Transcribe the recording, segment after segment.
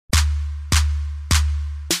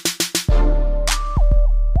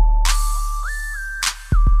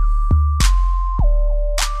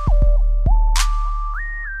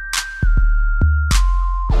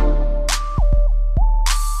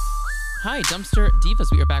Hi, Dumpster Divas.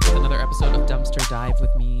 We are back with another episode of Dumpster Dive with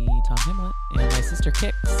me, Tom Hamlet, and my sister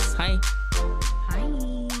Kix. Hi.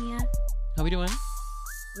 Hi. How we doing?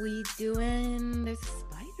 We doing... There's a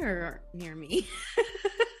spider near me.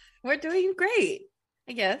 We're doing great,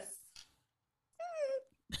 I guess.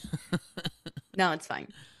 No, it's fine.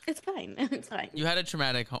 It's fine. It's fine. You had a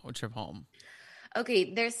traumatic trip home.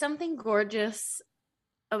 Okay, there's something gorgeous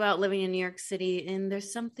about living in New York City, and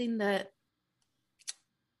there's something that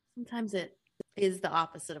sometimes it is the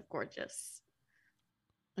opposite of gorgeous.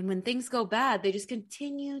 And when things go bad, they just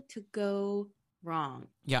continue to go wrong.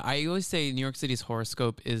 Yeah, I always say New York City's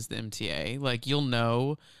horoscope is the MTA. Like, you'll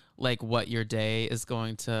know, like, what your day is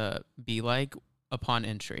going to be like upon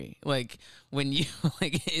entry. Like, when you,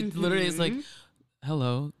 like, it literally is like,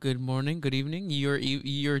 hello, good morning, good evening.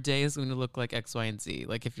 Your day is going to look like X, Y, and Z.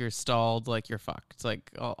 Like, if you're stalled, like, you're fucked. It's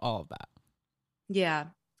like all of that. Yeah.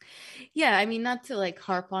 Yeah, I mean, not to like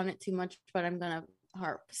harp on it too much, but I'm gonna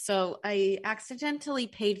harp. So I accidentally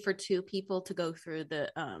paid for two people to go through the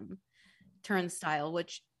turnstile,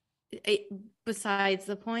 which besides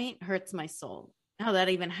the point hurts my soul. How that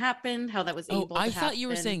even happened, how that was able to happen. I thought you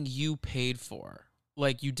were saying you paid for.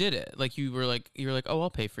 Like, you did it. Like, you were like, oh, I'll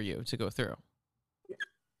pay for you to go through.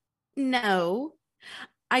 No.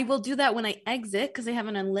 I will do that when I exit because I have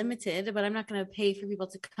an unlimited, but I'm not going to pay for people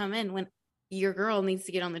to come in when your girl needs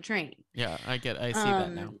to get on the train. Yeah, I see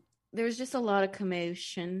that now. There was just a lot of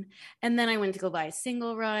commotion. And then I went to go buy a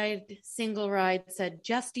single ride. Single ride said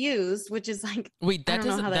just used, which is like, wait, that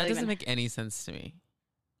doesn't make any sense to me.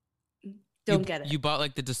 Don't get it. You bought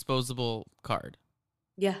like the disposable card.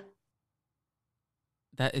 Yeah.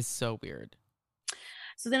 That is so weird.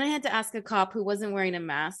 So then I had to ask a cop who wasn't wearing a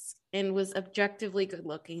mask and was objectively good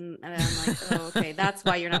looking. And I'm like, oh, okay, that's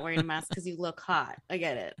why you're not wearing a mask, because you look hot. I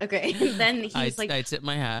get it. Okay. And then he's like, I tip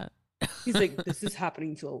my hat. He's like, this is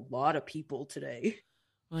happening to a lot of people today.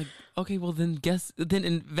 Like, okay, well then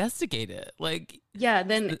investigate it. Like, yeah,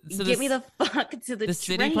 then get me the fuck to the train.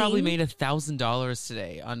 City probably made $1,000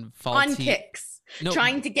 today on faulty... On Kix. No,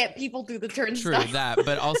 trying to get people through the turnstile. True, that.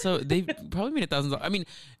 But also, they probably made $1,000. I mean,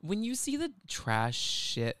 when you see the trash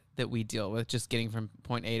shit that we deal with just getting from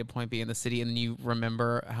point A to point B in the city, and then you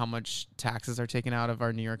remember how much taxes are taken out of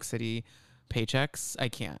our New York City paychecks, I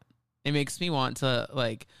can't. It makes me want to,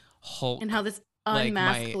 like, Hulk. And how this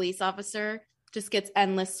unmasked police officer just gets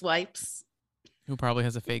endless swipes. Who probably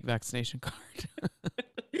has a fake vaccination card.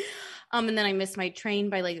 And then I missed my train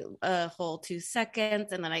by like a whole 2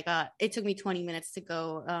 seconds. And then it took me 20 minutes to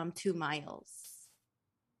go 2 miles.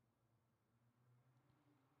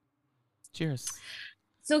 Cheers.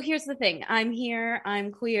 So here's the thing. I'm here.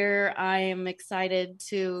 I'm queer. I am excited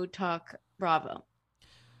to talk Bravo.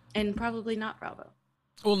 And probably not Bravo.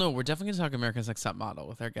 Well, no, we're definitely going to talk America's Next Top Model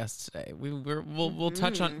with our guests today. We'll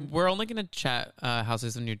touch on. We're only going to chat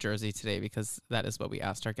Houses of New Jersey today because that is what we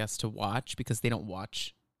asked our guests to watch, because they don't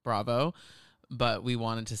watch Bravo, but we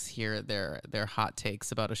wanted to hear their hot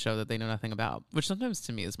takes about a show that they know nothing about, which sometimes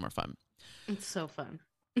to me is more fun. It's so fun.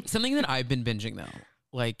 Something that I've been binging though,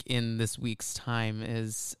 like in this week's time,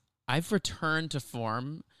 is I've returned to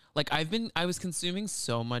form. Like I was consuming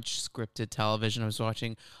so much scripted television. I was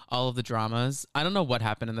watching all of the dramas. I don't know what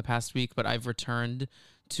happened in the past week, but I've returned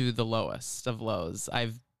to the lowest of lows.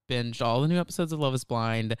 I've binged all the new episodes of Love is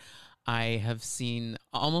Blind. I have seen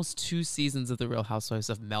almost 2 seasons of The Real Housewives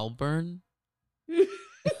of Melbourne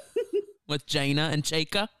with Jaina and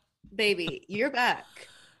Chaka. Baby, you're back.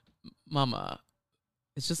 Mama,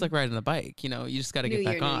 it's just like riding a bike. You know, you just got to get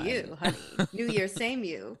back on. New year, new you, honey. New year, same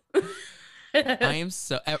you.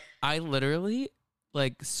 I literally,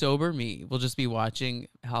 like, sober me will just be watching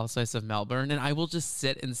Housewives of Melbourne, and I will just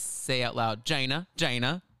sit and say out loud, Jaina,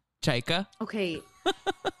 Chaka. Okay.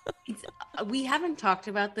 We haven't talked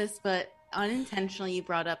about this, but unintentionally you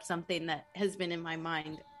brought up something that has been in my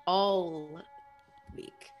mind all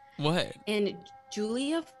week. What? And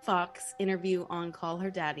Julia Fox interview on Call Her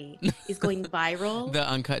Daddy is going viral. The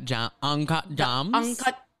uncut jams. Uncut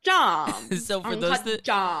jams. So for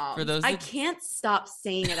those I can't stop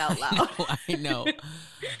saying it out loud. I know.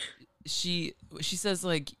 She says,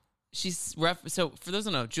 like, so for those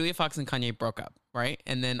who don't know, Julia Fox and Kanye broke up, right?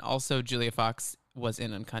 And then also Julia Fox was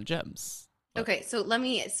in Uncut Gems. Okay, so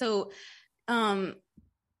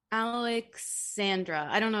Alexandra,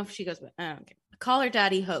 I don't know if she goes, but okay. Call Her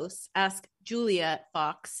Daddy hosts ask Julia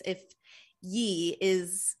Fox if she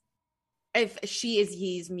is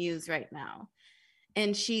Ye's muse right now.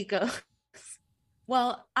 And she goes,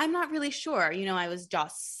 well, I'm not really sure. You know, I was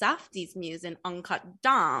Joss Safdie's muse in Uncut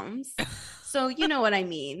Gems. So you know what I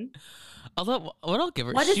mean. Although, what I'll give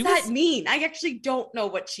her. What does that mean? I actually don't know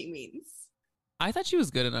what she means. I thought she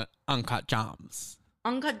was good in Uncut Gems.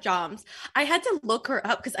 Uncut Gems. I had to look her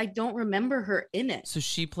up because I don't remember her in it. So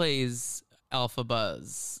she plays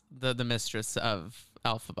Elphaba, the mistress of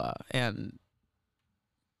Elphaba, and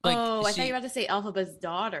I thought you were about to say Elphaba's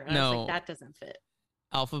daughter. I was like, that doesn't fit.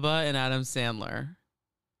 Elphaba and Adam Sandler.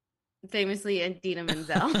 Famously Idina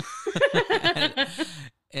Menzel.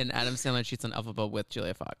 and Adam Sandler cheats on Elphaba with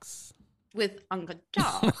Julia Fox. With Uncut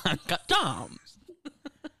Gems. Uncut Gems.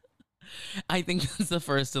 I think that's the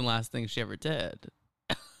first and last thing she ever did.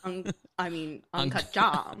 Uncut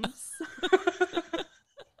Gems.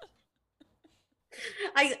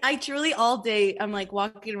 I truly all day, I'm like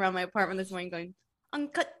walking around my apartment this morning going,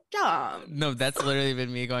 Uncut Gems. No, that's literally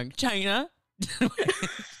been me going, China. So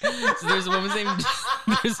there's a woman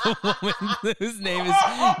whose name is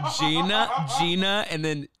Gina, and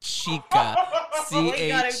then Chica.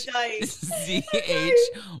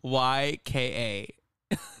 CHYKA.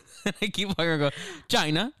 And I keep walking and go,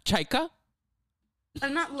 China, Chica.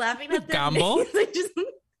 I'm not laughing at their Gamble. names.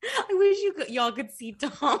 I wish y'all could see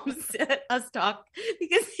Tom's us talk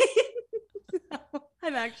because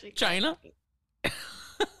I'm actually China.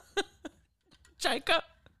 Chica.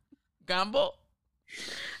 Gamble.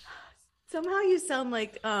 Somehow you sound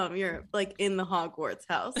like you're like in the Hogwarts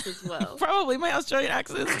house as well. Probably my Australian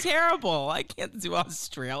accent is terrible. I can't do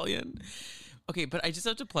Australian. Okay, but I just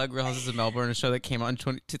have to plug Real Houses of Melbourne, a show that came out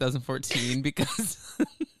in 2014 because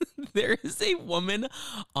there is a woman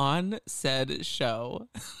on said show.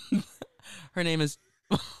 Her name is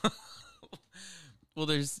well,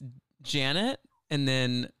 there's Janet, and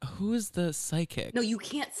then who is the psychic? No, you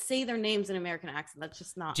can't say their names in American accent. That's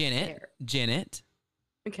just not fair. Janet.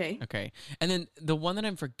 Okay. And then the one that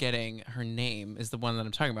I'm forgetting, her name is the one that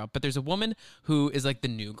I'm talking about. But there's a woman who is like the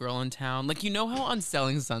new girl in town. Like, you know how on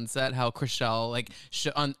Selling Sunset, how Chriselle, like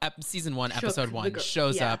on season 1, episode 1,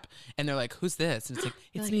 shows up and they're like, who's this? And it's like,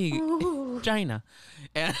 it's me, Gina.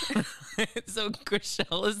 And so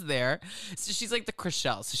Chriselle is there. So she's like the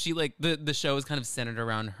Chriselle. So she like, the show is kind of centered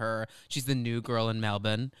around her. She's the new girl in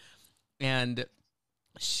Melbourne. And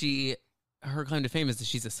her claim to fame is that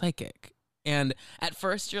she's a psychic. And at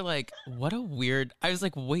first you're like, what a weird, I was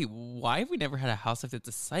like, wait, why have we never had a housewife that's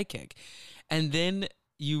a psychic? And then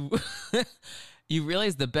you you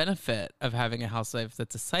realize the benefit of having a housewife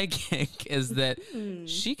that's a psychic is that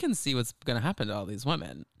she can see what's going to happen to all these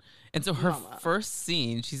women. And so her first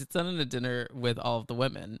scene, she sits down at a dinner with all of the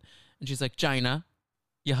women and she's like, Gina,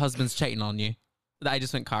 your husband's cheating on you. I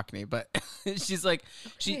just went Cockney, but she's like,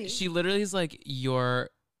 she literally is like, your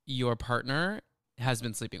partner has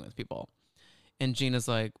been sleeping with people. And Gina's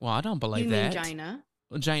like, well, I don't believe that. Gina?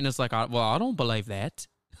 Gina's like, well, I don't believe that.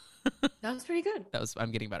 That was pretty good. I'm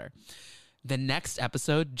getting better. The next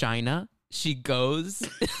episode, Gina, she goes,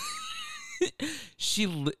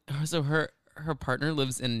 so her partner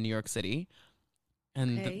lives in New York City.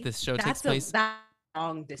 And this show takes place. That's a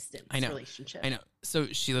long distance relationship. I know. So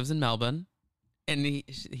she lives in Melbourne and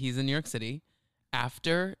he's in New York City.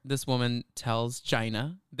 After this woman tells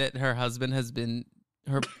Gina that her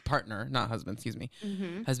partner, not husband, excuse me,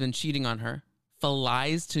 has been cheating on her,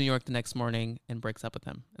 flies to New York the next morning and breaks up with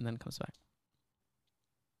him and then comes back.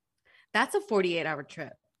 That's a 48-hour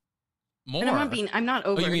trip. More. And I'm not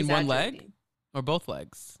over. Oh, you mean one leg or both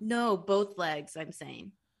legs? No, both legs, I'm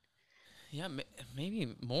saying. Yeah,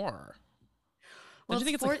 maybe more. Well, don't you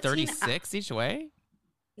think it's like 36 each way?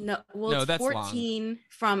 No, it's that's 14 long.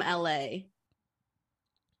 From LA.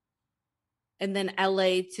 And then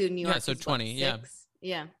LA to New York. Yeah, so 20, yeah.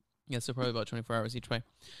 Yeah. Yeah, so probably about 24 hours each way.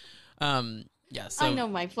 Yeah, so I know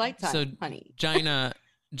my flight time, honey. Gina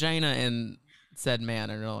and said man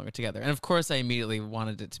are no longer together. And of course I immediately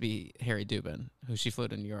wanted it to be Harry Dubin, who she flew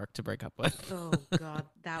to New York to break up with. Oh God,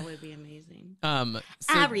 that would be amazing.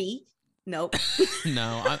 Harry. Nope.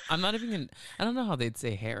 No, I'm not even gonna, I don't know how they'd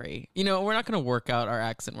say Harry. You know, we're not going to work out our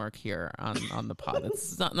accent work here on the pod.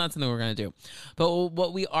 It's not something we're going to do. But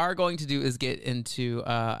what we are going to do is get into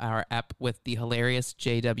our ep with the hilarious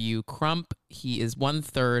JW Crump. He is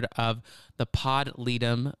 1/3 of the Pod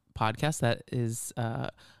Leadum podcast. That is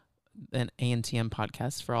an ANTM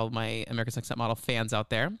podcast for all my America's Next Top Model fans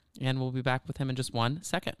out there. And we'll be back with him in just 1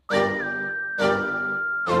 second.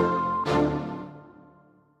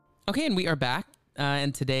 Okay, and we are back.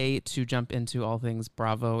 And today, to jump into all things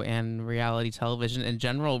Bravo and reality television in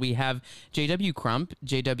general, we have JW Crump.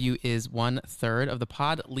 JW is 1/3 of the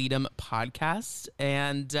Pod Leadum podcast.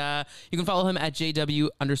 And you can follow him at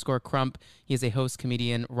JW_Crump. He is a host,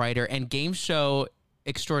 comedian, writer, and game show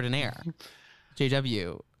extraordinaire.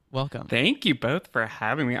 JW, welcome. Thank you both for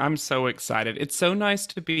having me. I'm so excited. It's so nice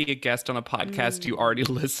to be a guest on a podcast you already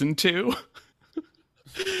listened to.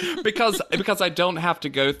 because I don't have to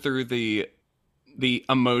go through the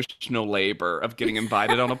emotional labor of getting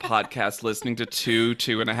invited on a podcast, listening to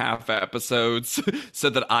 2.5 episodes so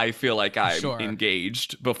that I feel like I'm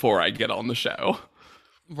engaged before I get on the show.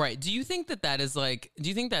 Right. Do you think that is like, do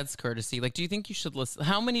you think that's courtesy? Like, do you think you should listen?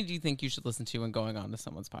 How many do you think you should listen to when going on to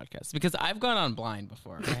someone's podcast? Because I've gone on blind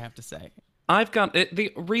before, I have to say.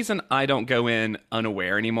 The reason I don't go in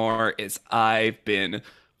unaware anymore is I've been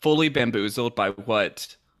fully bamboozled by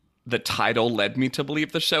what the title led me to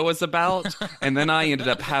believe the show was about. And then I ended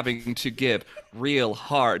up having to give real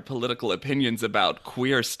hard political opinions about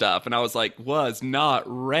queer stuff. And I was like, was not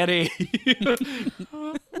ready.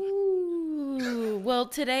 Ooh, well,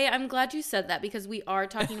 today I'm glad you said that because we are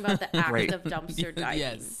talking about the act of dumpster diving.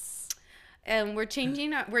 Yes. And we're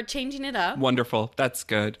changing it up. Wonderful. That's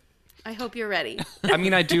good. I hope you're ready. I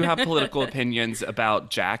mean, I do have political opinions about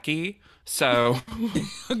Jackie, so...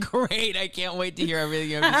 Great. I can't wait to hear everything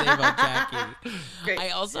you have to say about Jackie. Great. I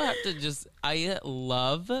also have to I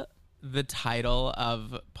love the title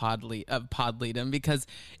of Podleadum because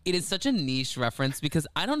it is such a niche reference because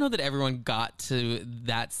I don't know that everyone got to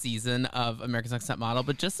that season of America's Next Top Model,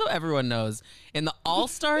 but just so everyone knows, in the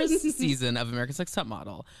All-Stars season of America's Next Top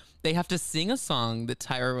Model, they have to sing a song that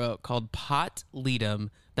Tyra wrote called Potleadum.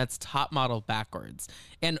 That's Top Model backwards.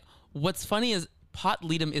 And what's funny is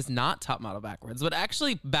Potleadum is not Top Model backwards. What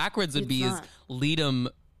actually backwards would be is Leadum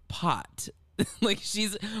Pot. Like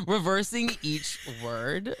she's reversing each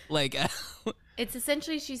word. Like it's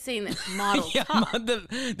essentially she's saying that model top.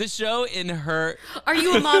 The show in her. Are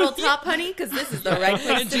you a model top, honey? Because this is the right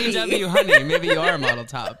place to be. GW, honey. Maybe you are a model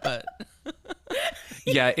top, but.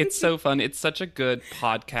 Yeah, it's so fun. It's such a good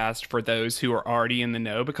podcast for those who are already in the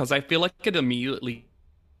know because I feel like it immediately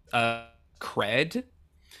cred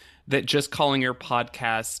that just calling your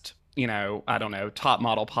podcast, you know, I don't know, Top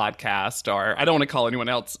Model Podcast, or I don't want to call anyone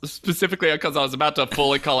else specifically because I was about to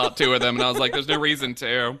fully call out 2 of them and I was like, there's no reason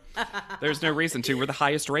to. There's no reason to. We're the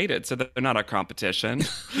highest rated, so they're not our competition.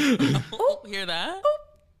 Oh, hear that?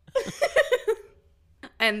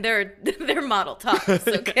 And they're model tops,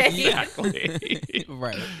 okay? Exactly.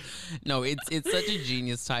 Right. No, it's such a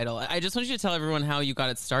genius title. I just want you to tell everyone how you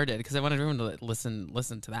got it started because I want everyone to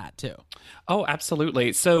listen to that too. Oh,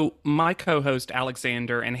 absolutely. So my co-host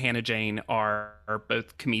Alexander and Hannah Jane are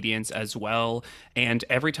both comedians as well. And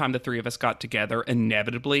every time the 3 of us got together,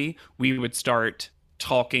 inevitably we would start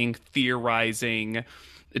talking, theorizing,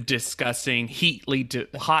 discussing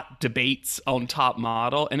hot debates on Top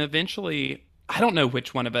Model. And eventually, I don't know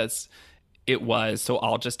which one of us it was, so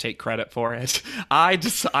I'll just take credit for it. I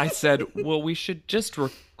said, well, we should just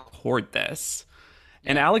record this.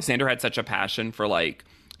 And Alexander had such a passion for, like,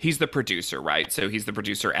 he's the producer, right? So he's the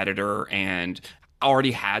producer, editor, and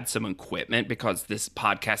already had some equipment because this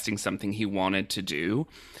podcasting's something he wanted to do.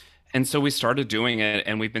 And so we started doing it,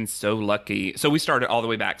 and we've been so lucky. So we started all the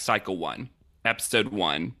way back, cycle 1, episode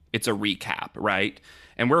 1. It's a recap, right?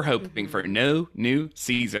 And we're hoping for no new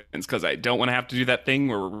seasons because I don't want to have to do that thing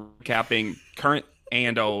where we're recapping current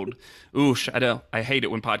and old. Oosh, I hate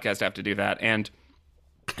it when podcasts have to do that. And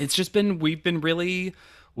it's just we've been really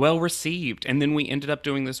well received. And then we ended up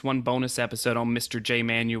doing this one bonus episode on Mr. J.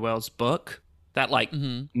 Manuel's book, that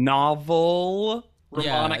novel.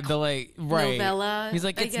 Yeah, right. Novella. He's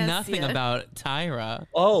like, it's nothing about Tyra.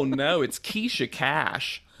 Oh no, it's Keisha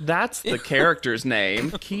Cash. That's the character's name,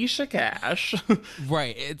 Keisha Cash.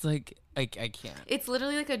 Right. It's like I can't. It's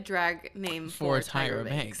literally like a drag name for Tyra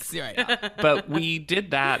Banks. Right. But we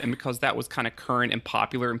did that, and because that was kind of current and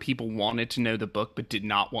popular, and people wanted to know the book but did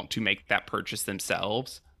not want to make that purchase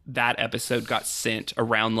themselves, that episode got sent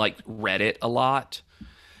around like Reddit a lot,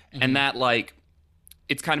 and that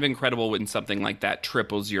it's kind of incredible when something like that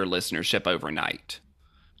triples your listenership overnight.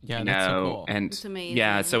 Yeah, that's so cool. And it's amazing.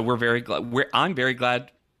 Yeah, so we're very glad. I'm very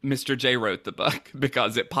glad Mr. J wrote the book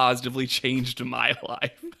because it positively changed my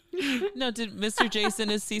life. No, did Mr. Jason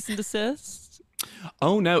is cease and desist?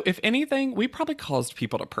 Oh no! If anything, we probably caused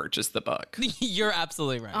people to purchase the book. You're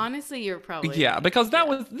absolutely right. Honestly, you're probably right. Because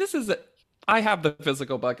I have the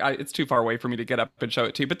physical book. It's too far away for me to get up and show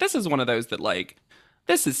it to you. But this is one of those that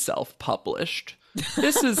this is self-published.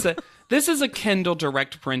 This is a Kindle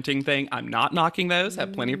direct printing thing. I'm not knocking those. I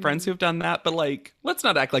have plenty of friends who've done that. But let's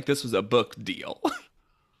not act like this was a book deal.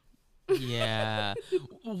 Yeah.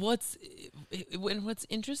 What's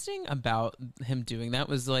interesting about him doing that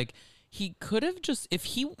was he could have just if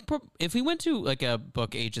he went to like a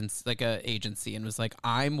book agents like a agency and was like,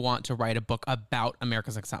 I want to write a book about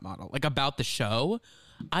America's Next Top Model, like about the show,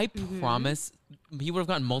 I promise he would have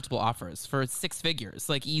gotten multiple offers for 6 figures,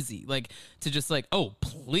 like easy, like to just like, oh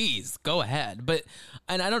please go ahead. But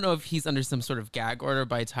and I don't know if he's under some sort of gag order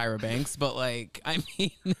by Tyra Banks, but like I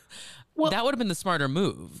mean that would have been the smarter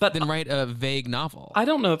move than write a vague novel. I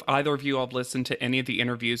don't know if either of you all have listened to any of the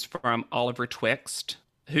interviews from Oliver Twixt,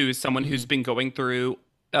 who's someone who's been going through,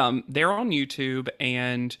 they're on YouTube,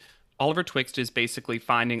 and Oliver Twixt is basically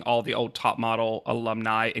finding all the old Top Model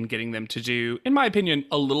alumni and getting them to do, in my opinion,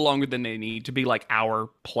 a little longer than they need to be, like hour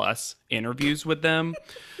plus interviews with them.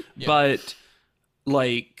 Yeah. But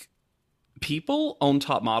like people on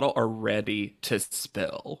Top Model are ready to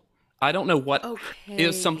spill. I don't know what it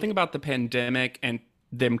was, something about the pandemic and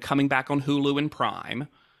them coming back on Hulu and Prime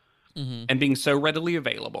and being so readily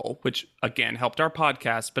available, which again helped our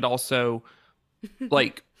podcast, but also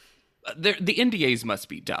like the NDAs must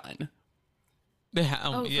be done. Yeah,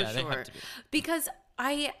 for they sure. have to be. Because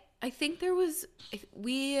I think there was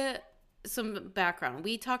some background.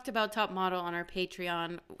 We talked about Top Model on our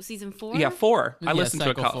Patreon season 4. Yeah, 4. I listened to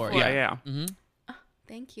a couple. 4. Yeah.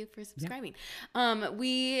 Thank you for subscribing.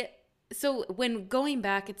 Yeah. So when going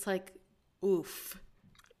back, it's like, oof,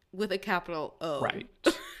 with a capital O. Right.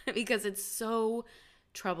 Because it's so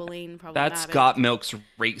troubling, problematic. That's Got Milk's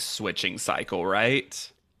rate switching cycle,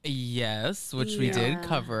 right? Yes, which we did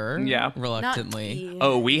cover reluctantly.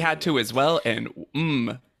 We had to as well.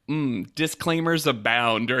 And disclaimers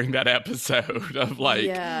abound during that episode of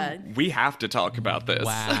like, we have to talk about this.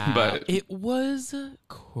 Wow. But it was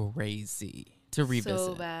crazy to revisit.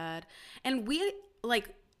 So bad. And we like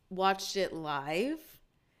watched it live,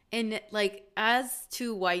 and like as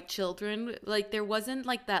 2 white children, like there wasn't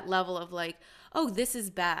like that level of like, oh, this is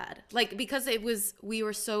bad, like because we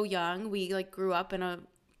were so young, we like grew up in a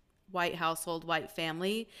white household, white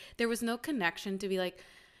family. There was no connection to be like,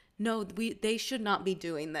 no, they should not be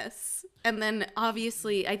doing this. And then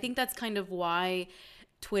obviously I think that's kind of why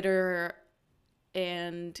Twitter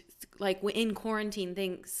and like in quarantine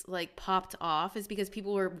things like popped off, is because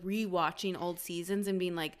people were rewatching old seasons and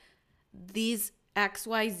being like, these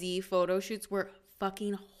XYZ photo shoots were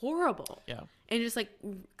fucking horrible. Yeah. And just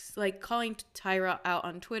like calling Tyra out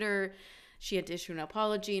on Twitter. She had to issue an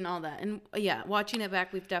apology and all that. And yeah, watching it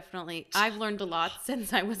back, I've learned a lot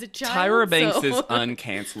since I was a child. Tyra Banks is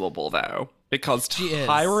uncancelable though, because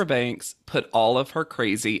Tyra Banks put all of her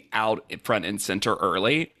crazy out front and center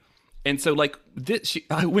early. And so like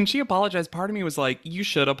when she apologized, part of me was like, you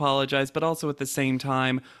should apologize. But also at the same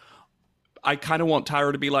time, I kind of want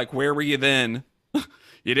Tyra to be like, where were you then?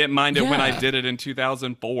 You didn't mind it when I did it in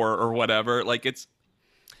 2004 or whatever. Like it's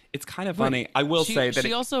kind of funny. I will say that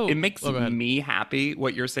it makes me happy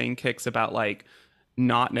what you're saying, Kix, about like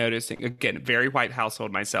not noticing, again, very white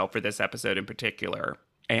household myself for this episode in particular.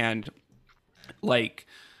 And like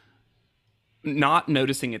not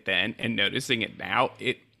noticing it then and noticing it now,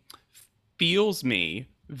 it feels me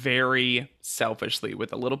very selfishly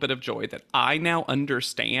with a little bit of joy that I now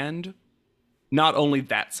understand not only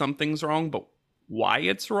that something's wrong, but why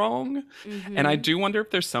it's wrong. Mm-hmm. And I do wonder if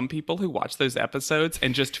there's some people who watch those episodes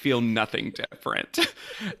and just feel nothing different.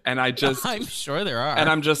 And I'm sure there are. And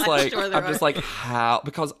I'm just like, just like, how?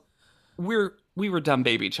 Because we were dumb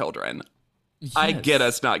baby children. Yes. I get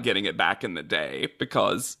us not getting it back in the day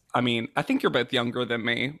because, I mean, I think you're both younger than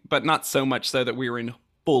me, but not so much so that we were in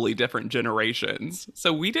fully different generations.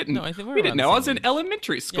 So we didn't know. I was in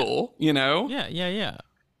elementary school, you know? Yeah.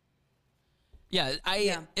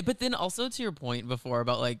 But then also to your point before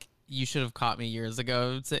about like, you should have caught me years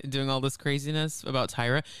ago doing all this craziness about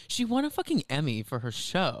Tyra. She won a fucking Emmy for her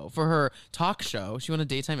show, for her talk show. She won a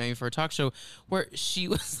daytime Emmy for her talk show where she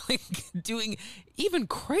was like doing even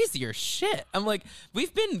crazier shit. I'm like,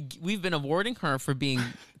 we've been awarding her for being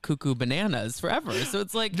cuckoo bananas forever. So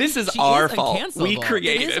it's like, this is our fault. We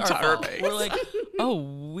created Tyra Banks. We're like,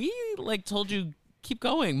 oh, we like told you, keep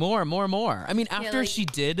going, more. I mean, after she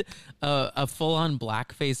did a full-on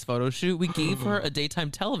blackface photo shoot, we gave her a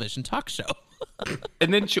daytime television talk show.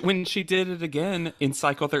 And then when she did it again in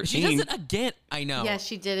Cycle 13. She does it again, I know. Yeah,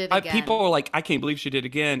 she did it again. People are like, I can't believe she did it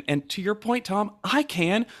again. And to your point, Tom, I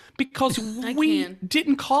can, because we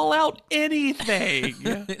didn't call out anything.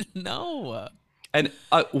 No. And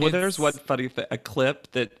there's one funny a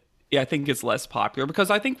clip that I think is less popular,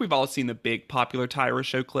 because I think we've all seen the big popular Tyra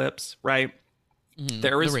show clips, right? Mm-hmm.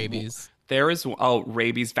 There is rabies,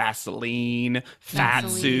 Vaseline, fat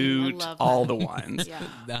suit, all the ones.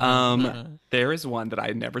 There is one that I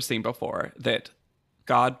had never seen before that,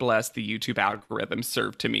 God bless the YouTube algorithm,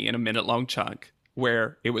 served to me in a minute-long chunk.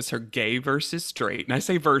 where it was her gay versus straight. And I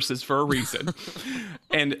say versus for a reason.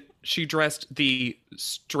 And she dressed the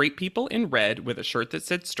straight people in red with a shirt that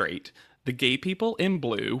said straight, the gay people in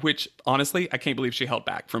blue, which honestly, I can't believe she held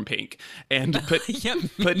back from pink, and put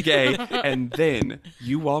gay. And then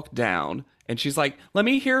you walk down and she's like, let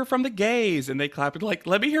me hear from the gays. And they clap, and like,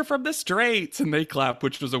 let me hear from the straights. And they clap,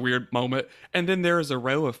 which was a weird moment. And then there is a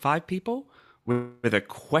row of 5 people with a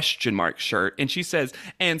question mark shirt. And she says,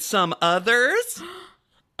 and some others.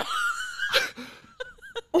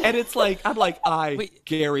 And it's like, I'm like,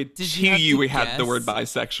 guarantee you we had the word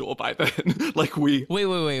bisexual by then. Like we.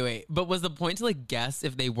 Wait. But was the point to like guess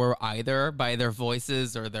if they were either by their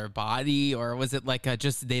voices or their body, or was it like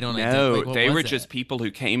just they don't? No, they were just people who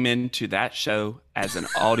came into that show as an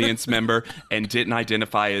audience member and didn't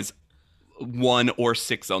identify as 1 or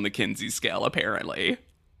 6 on the Kinsey scale, apparently.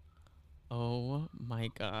 Oh my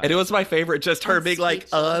God. And it was my favorite, just her being like,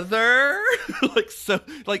 other? Like, so,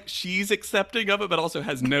 like, she's accepting of it, but also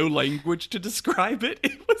has no language to describe it.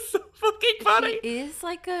 It was so fucking funny. She is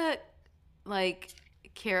like a,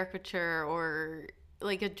 caricature or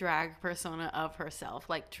like a drag persona of herself,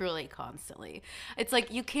 like, truly constantly. It's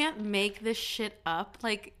like, you can't make this shit up,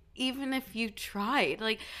 like, even if you tried.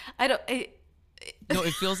 Like, No,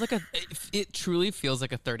 it feels like it truly feels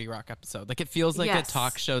like a 30 Rock episode. Like, it feels like a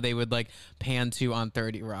talk show they would like pan to on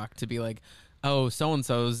 30 Rock to be like, oh, so and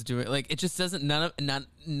so's doing, like, it just doesn't,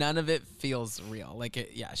 none of it feels real. Like,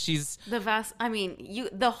 she's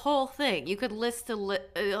the whole thing. You could list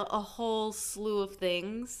a whole slew of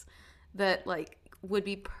things that like would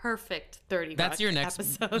be perfect 30 That's Rock your next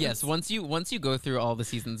episodes. Yes, once you go through all the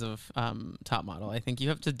seasons of Top Model, I think you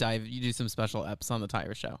have to do some special eps on the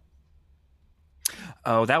Tyra show.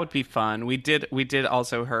 Oh, that would be fun. We did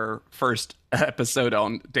also her first episode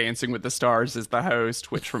on Dancing with the Stars as the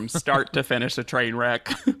host, which from start to finish a train wreck.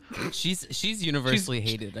 She's universally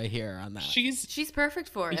hated, I hear, on that. She's perfect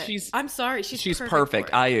for it. I'm sorry, she's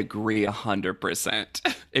perfect. I agree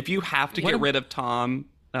 100%. If you have to get rid of Tom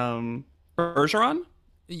Bergeron?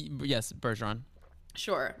 Yes, Bergeron.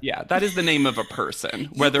 Sure. Yeah, that is the name of a person,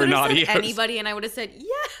 whether or not he is anybody, and I would have said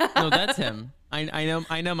yeah. No, that's him.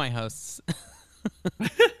 I know my hosts.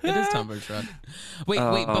 It is Tom Bergeron.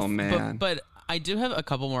 Wait, but I do have a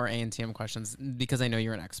couple more ANTM questions because I know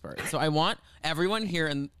you're an expert. So I want everyone here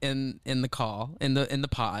in the call, in the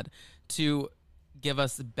pod, to give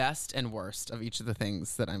us the best and worst of each of the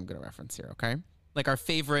things that I'm going to reference here, okay? Like our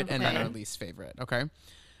favorite and then our least favorite, okay?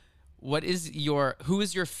 Who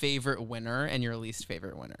is your favorite winner and your least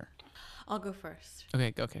favorite winner? I'll go first. Okay,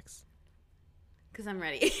 go Kix. Because I'm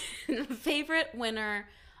ready. Favorite winner,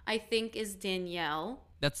 I think, is Danielle.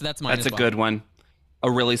 That's mine. That's a good one. A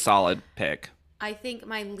really solid pick. I think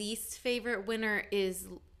my least favorite winner is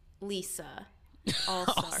Lisa. All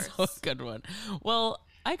Stars. Also a good one. Well,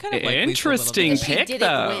 I kind of like interesting Lisa pick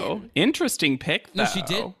though. Interesting pick though.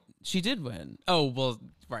 No, she did win. Oh well,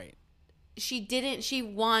 right. She didn't. She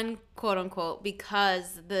won, quote unquote,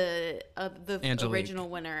 because the original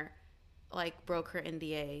winner like broke her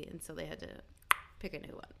NDA, and so they had to pick a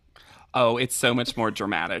new one. Oh, it's so much more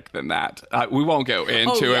dramatic than that. We won't go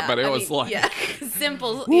into it, but it was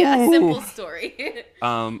simple story.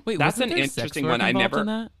 Wait, that's an interesting one. I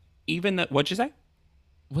never even that. What'd you say?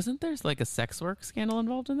 Wasn't there like a sex work scandal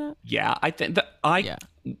involved in that? Yeah, I think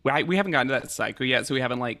we haven't gotten to that cycle yet, so we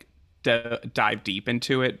haven't like dived deep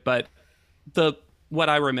into it. But what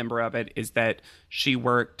I remember of it is that she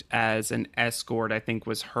worked as an escort, I think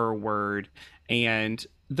was her word, and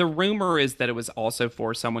the rumor is that it was also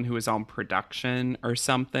for someone who was on production or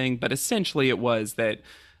something, but essentially it was that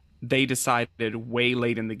they decided way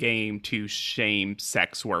late in the game to shame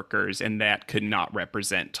sex workers, and that could not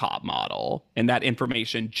represent Top Model. And that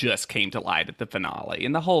information just came to light at the finale.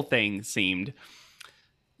 And the whole thing seemed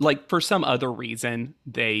like for some other reason,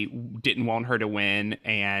 they didn't want her to win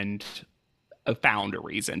and found a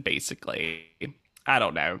reason, basically. I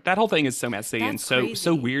don't know. That whole thing is so messy. That's and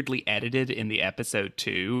so weirdly edited in the episode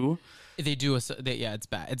too. They do it's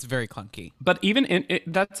bad. It's very clunky. But even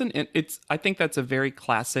I think that's a very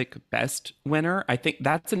classic best winner. I think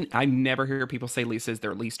I never hear people say Lisa is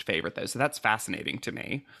their least favorite though. So that's fascinating to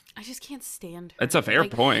me. I just can't stand her. It's a fair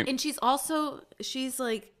point. And she's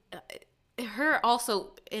like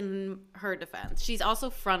in her defense, she's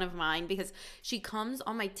also front of mind because she comes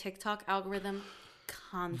on my TikTok algorithm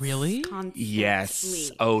Really?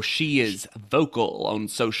 Yes. Oh, she is vocal on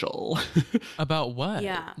social. About what?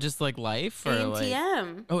 Yeah. Just like life or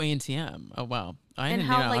ANTM. Like... Oh, ANTM. Oh, wow. I'm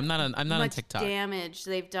not on TikTok. Damage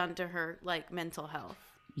they've done to her like mental health.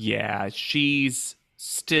 Yeah, she's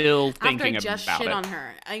still After thinking I just about shit it. on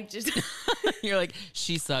her, I just You're like,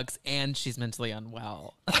 she sucks and she's mentally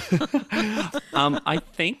unwell. I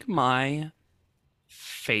think my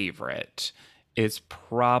favorite is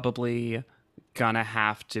probably gonna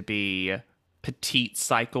have to be Petite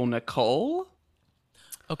Cycle Nicole.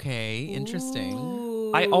 Okay,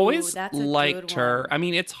 interesting. I always that's a liked good her. one. I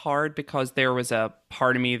mean, it's hard because there was a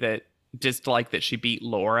part of me that disliked that she beat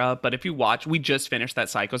Laura. But if you watch, we just finished that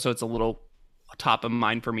cycle, so it's a little top of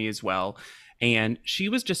mind for me as well. And she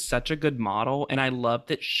was just such a good model. And I love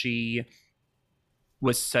that she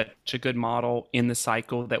was such a good model in the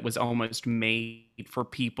cycle that was almost made for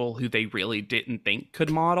people who they really didn't think could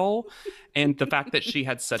model. And the fact that she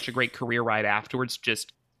had such a great career right afterwards,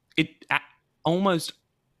 just almost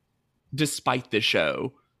despite the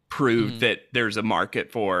show proved that there's a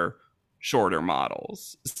market for shorter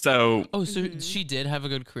models. So so she did have a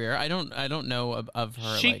good career. I don't know of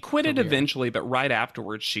her. she like, quit it career. eventually, but right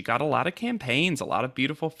afterwards she got a lot of campaigns, a lot of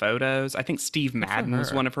beautiful photos. I think Steve Madden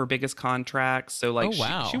was her. one of her biggest contracts. So like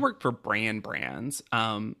wow. she worked for brands.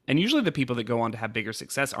 And usually the people that go on to have bigger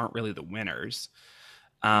success aren't really the winners.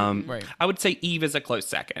 Right. I would say Eve is a close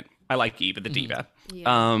second. I like Eva, the diva.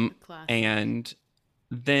 Yeah, classic. And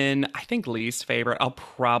then I think least favorite, I'll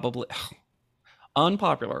probably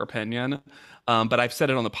unpopular opinion, but I've said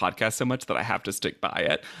it on the podcast so much that I have to stick by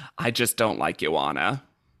it. I just don't like Ioana.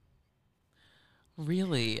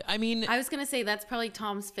 Really? I mean, I was gonna say that's probably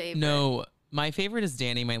Tom's favorite. no, my favorite is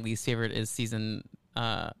Danny. My least favorite is season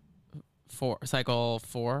 4, cycle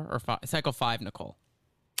 4 or 5, cycle 5, Nicole.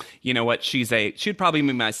 You know what? She'd probably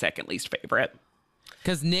be my second least favorite.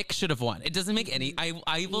 Because Nick should have won. It doesn't make any.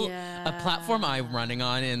 I will. A platform I'm running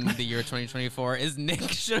on in the year 2024 is Nick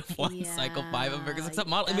should have won cycle 5 of America's Next Top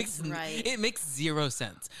Model. It makes zero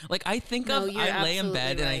sense. Like I think I lay in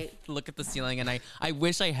bed and I look at the ceiling and I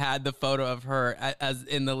wish I had the photo of her as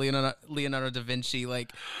in the Leonardo da Vinci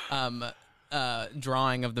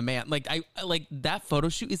drawing of the man. Like I like that photo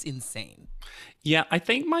shoot is insane. Yeah, I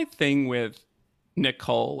think my thing with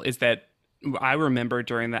Nicole is that I remember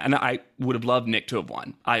during that, and I would have loved Nick to have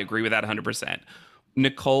won. I agree with that 100%.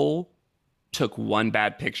 Nicole took one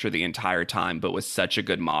bad picture the entire time, but was such a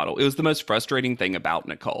good model. It was the most frustrating thing about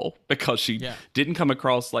Nicole because she didn't come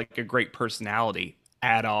across like a great personality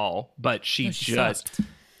at all, but she just,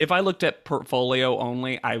 if I looked at portfolio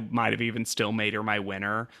only, I might have even still made her my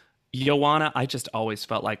winner. Ioana, I just always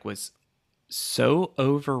felt like was so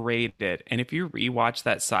overrated. And if you rewatch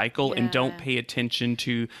that cycle and don't pay attention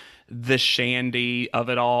to the shandy of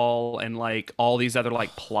it all and like all these other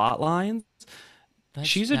like plot lines,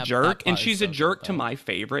 she's a jerk. And she's a jerk to my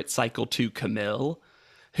favorite cycle 2 Camille,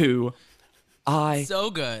 who I so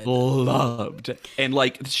good loved. And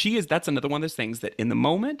like that's another one of those things that in the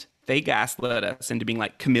moment they gaslit us into being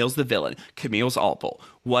like, Camille's the villain, Camille's awful,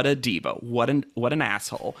 what a diva, what an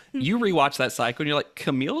asshole. You rewatch that cycle and you're like,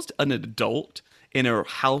 Camille's an adult in a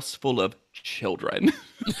house full of children.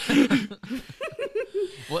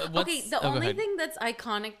 Okay, the only thing that's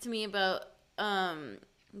iconic to me about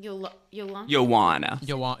Ioana,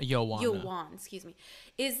 excuse me,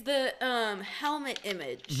 is the helmet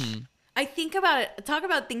image. I think about it. Talk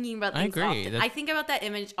about thinking about things often. I think about that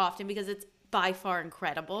image often because it's by far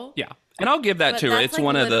incredible. Yeah. And I'll give that to her. It's like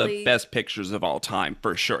one of the best pictures of all time,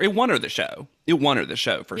 for sure. It won her the show.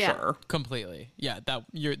 For sure. Completely. Yeah,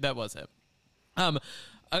 that was it.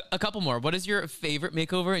 A couple more. What is your favorite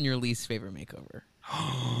makeover and your least favorite makeover?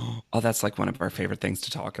 Oh, that's like one of our favorite things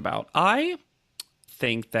to talk about. I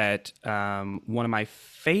think that one of my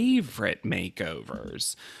favorite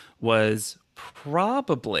makeovers was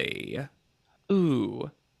probably,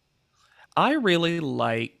 I really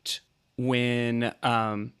liked when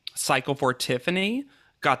Cycle 4 Tiffany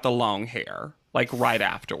got the long hair, like right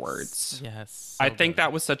afterwards. Yes. I think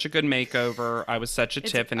that was such a good makeover. I was such a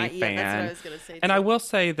Tiffany fan. That's what I was going to say. And I will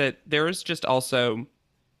say that there is just also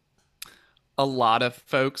a lot of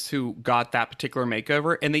folks who got that particular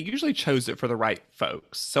makeover, and they usually chose it for the right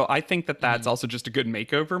folks. So I think that that's also just a good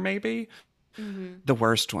makeover, maybe. The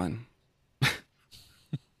worst one.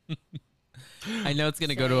 I know it's going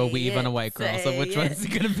to go to a weave on a white girl, so which one is it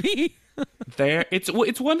going to be? It's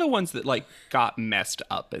one of the ones that like got messed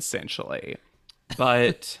up essentially,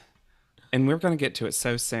 but and we're going to get to it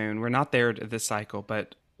so soon. We're not there to this cycle,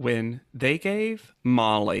 but when they gave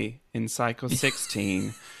Molly in cycle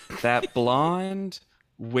 16 that blonde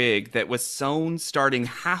wig that was sewn starting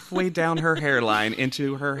halfway down her hairline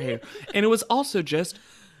into her hair, and it was also just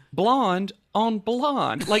blonde on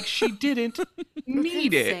blonde, like she didn't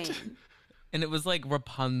need it. And it was like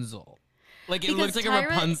Rapunzel. Like it looks like a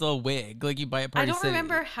Rapunzel wig. Like you buy at Party City. I don't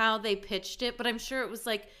remember how they pitched it, but I'm sure it was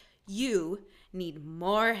like you need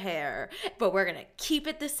more hair, but we're gonna keep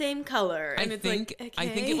it the same color. And I think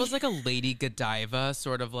it was like a Lady Godiva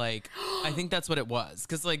sort of like, I think that's what it was.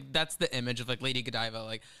 Cause like, that's the image of like Lady Godiva,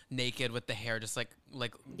 like naked with the hair just like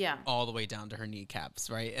all the way down to her kneecaps.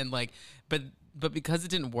 Right. And like, but because it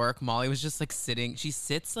didn't work, Molly was just like she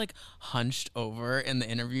sits like hunched over in the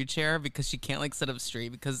interview chair because she can't like sit up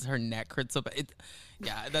straight because her neck hurts so bad.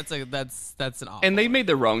 Yeah, that's an awful. And they made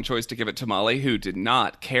the wrong choice to give it to Molly, who did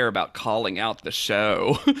not care about calling out the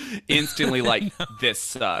show. Instantly like, this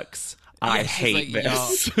sucks. I hate like,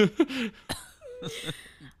 this.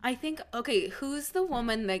 I think, okay, who's the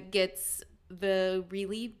woman that gets the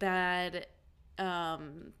really bad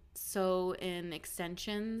sew in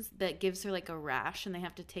extensions that gives her like a rash and they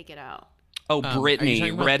have to take it out? Oh, Brittany.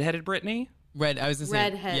 Redheaded Brittany?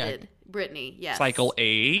 Redheaded Brittany, yes. Cycle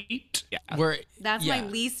 8. Yeah. That's my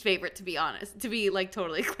least favorite, to be honest, to be like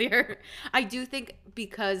totally clear. I do think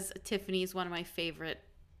because Tiffany is one of my favorite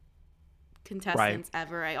contestants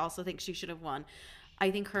ever, I also think she should have won.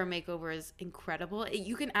 I think her makeover is incredible.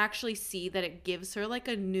 You can actually see that it gives her like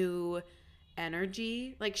a new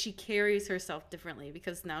energy. Like she carries herself differently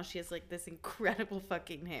because now she has like this incredible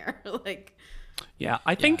fucking hair. Like, yeah,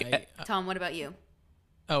 I think. Tom, what about you?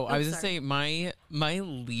 Oh, I was gonna say my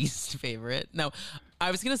least favorite. No,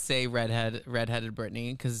 I was gonna say redheaded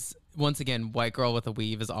Brittany because once again, white girl with a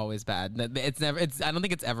weave is always bad. I don't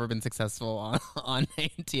think it's ever been successful on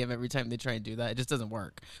ATM. Every time they try and do that, it just doesn't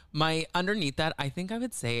work. Underneath that, I think I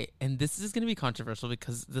would say, and this is gonna be controversial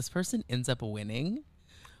because this person ends up winning,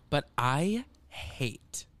 but I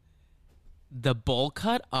hate the bowl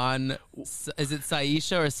cut on. Is it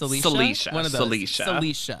Saisha or Salisha? One of those.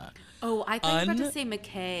 Salisha. Oh, I thought you were about to say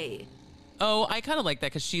McKay. Oh, I kind of like that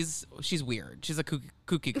because she's weird. She's a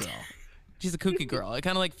kooky girl. She's a kooky girl. It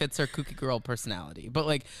kind of like fits her kooky girl personality. But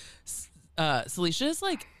like, Salisha is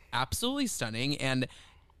like absolutely stunning and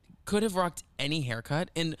could have rocked any haircut.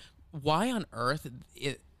 And why on earth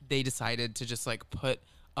they decided to just like put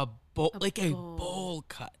a bowl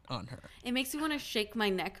cut on her? It makes me want to shake my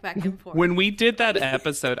neck back and forth. When we did that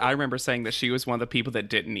episode, I remember saying that she was one of the people that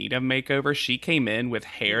didn't need a makeover. She came in with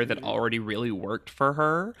hair that already really worked for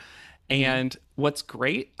her. And what's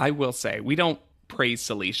great, I will say, we don't praise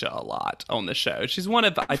Salisha a lot on the show. She's one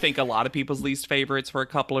of, I think, a lot of people's least favorites for a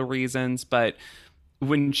couple of reasons. But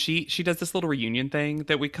when she does this little reunion thing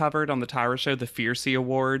that we covered on the Tyra show, the Fiercey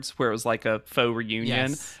Awards, where it was like a faux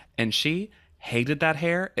reunion, and she hated that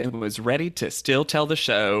hair and was ready to still tell the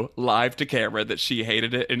show live to camera that she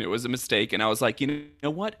hated it and it was a mistake. And I was like, you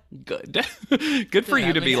know what? Good. Good for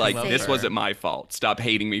you to be like, this wasn't my fault. Stop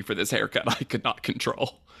hating me for this haircut I could not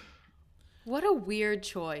control. What a weird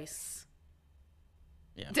choice.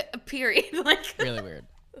 Yeah. Period. Like, really weird.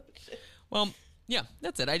 Well, yeah,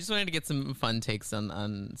 that's it. I just wanted to get some fun takes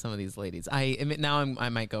on some of these ladies. I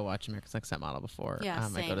might go watch America's Next Top Model before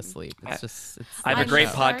I go to sleep. I have a great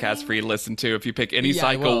podcast for you to listen to if you pick any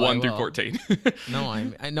cycle 1 through 14.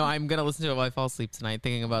 I'm gonna listen to it while I fall asleep tonight,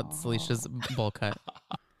 thinking about Salisha's bowl cut.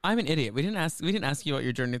 I'm an idiot. We didn't ask you about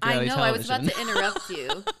your journey through reality television. I was about to interrupt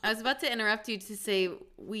you. I was about to interrupt you to say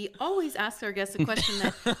we always ask our guests a question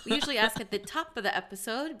that we usually ask at the top of the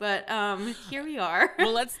episode, but here we are.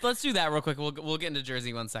 Well, let's do that real quick. We'll get into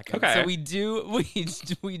Jersey 1 second. Okay. So we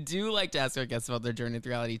do like to ask our guests about their journey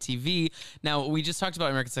through reality TV. Now we just talked about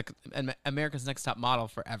America's Next Top Model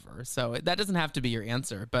forever, so that doesn't have to be your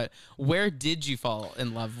answer. But where did you fall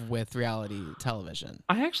in love with reality television?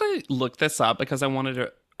 I actually looked this up because I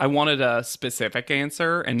wanted a specific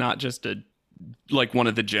answer and not just one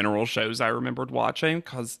of the general shows I remembered watching.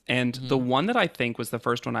 The one that I think was the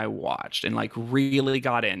first one I watched and like really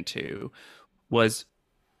got into was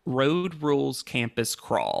Road Rules Campus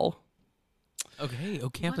Crawl. Okay,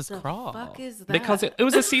 Campus Crawl. What the fuck is that? Because it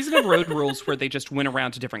was a season of Road Rules where they just went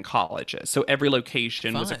around to different colleges. So every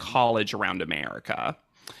location was a college around America.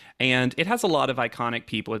 And it has a lot of iconic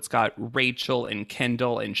people. It's got Rachel and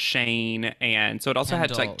Kendall and Shane. And so it also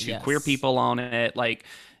had like 2 queer people on it. Like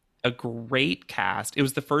a great cast. It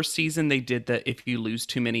was the first season they did the if you lose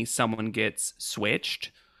too many, someone gets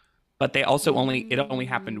switched. But they also it only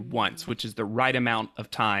happened once, which is the right amount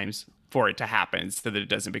of times for it to happen so that it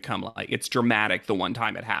doesn't become like it's dramatic the one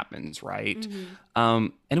time it happens, right?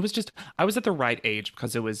 And it was just, I was at the right age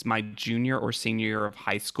because it was my junior or senior year of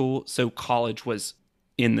high school. So college was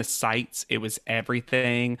in the sights. It was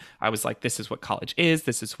everything. I was like, this is what college is.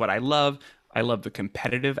 This is what I love. I love the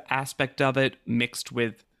competitive aspect of it mixed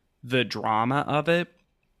with the drama of it.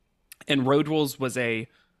 And Road Rules was the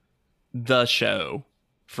show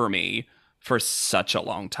for me for such a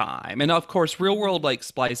long time. And of course, Real World like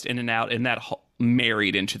spliced in and out and that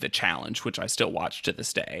married into The Challenge, which I still watch to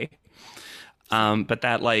this day. But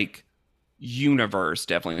that like universe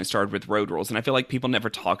definitely started with Road Rules. And I feel like people never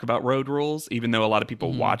talk about Road Rules, even though a lot of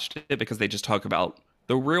people watched it because they just talk about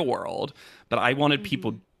the real world. But I wanted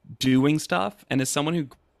people doing stuff. And as someone who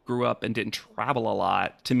grew up and didn't travel a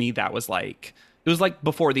lot, to me, that was like, it was like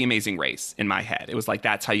before The Amazing Race in my head. It was like,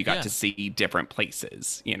 that's how you got to see different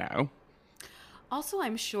places, you know? Also,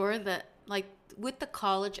 I'm sure that like with the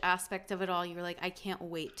college aspect of it all, you're like, I can't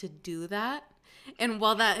wait to do that. And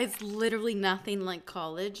while that is literally nothing like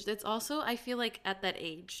college, that's also, I feel like at that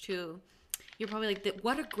age too, you're probably like,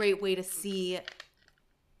 what a great way to see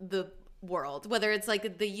the world, whether it's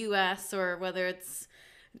like the US or whether it's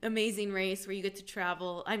Amazing Race where you get to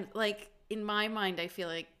travel. I'm like, in my mind, I feel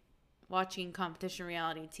like watching competition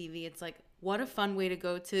reality TV, it's like, what a fun way to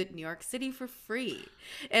go to New York City for free.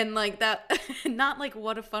 And like that, not like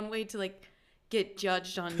what a fun way to like get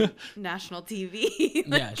judged on national TV.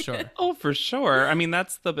 Like, yeah, sure. Oh, for sure. I mean,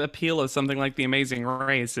 that's the appeal of something like The Amazing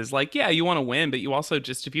Race is like, yeah, you want to win, but you also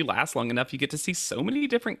just, if you last long enough, you get to see so many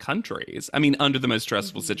different countries. I mean, under the most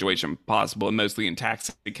stressful situation possible and mostly in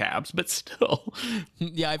taxi cabs, but still.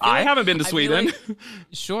 Yeah, I haven't been to Sweden. Like,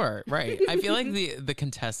 sure, right. I feel like the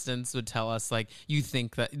contestants would tell us like, you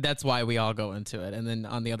think that's why we all go into it. And then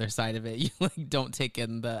on the other side of it, you like don't take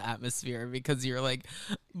in the atmosphere because you're like,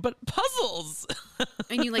 but puzzles.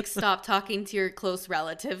 and you like stop talking to your close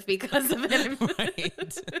relative because of it.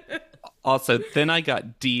 Right. Also, then I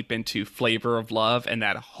got deep into Flavor of Love and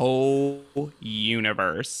that whole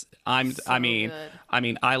universe. I mean,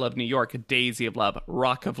 I Love New York, Daisy of Love,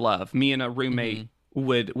 Rock of Love. Me and a roommate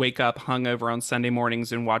would wake up hungover on Sunday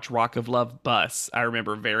mornings and watch Rock of Love Bus. I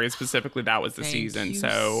remember very specifically that was the season.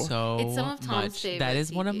 So it's some of Tom's much. favorite That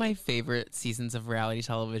is TV. one of my favorite seasons of reality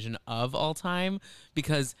television of all time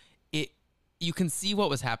because you can see what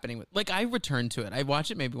was happening with, like, I return to it. I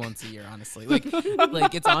watch it maybe once a year, honestly. Like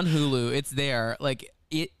it's on Hulu. It's there. Like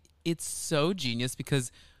it's so genius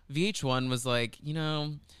because VH1 was like, you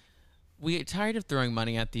know, we're tired of throwing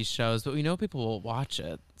money at these shows, but we know people will watch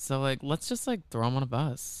it. So like, let's just like throw them on a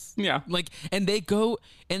bus. yeah. Like, and they go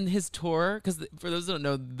in his tour because for those who don't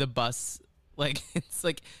know, the bus, like, it's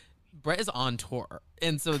like Brett is on tour,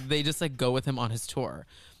 and so they just like go with him on his tour.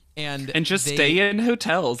 And just stay in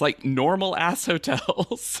hotels, like normal ass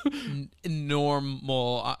hotels.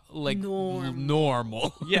 normal.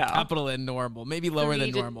 Yeah. Capital N normal. Maybe lower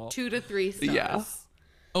than normal. 2 to 3 stars. Yeah.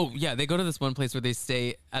 Oh yeah, they go to this one place where they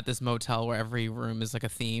stay at this motel where every room is like a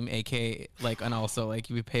theme, aka like, and also like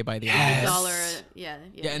you pay by the hour. Dollar, yeah.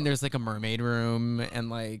 Yeah, and there's like a mermaid room and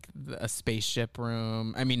like a spaceship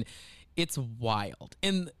room. I mean, it's wild.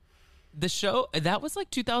 And the show, that was like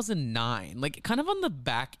 2009, like kind of on the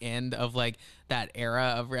back end of like that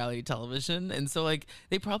era of reality television. And so like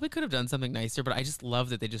they probably could have done something nicer, but I just love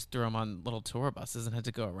that they just threw them on little tour buses and had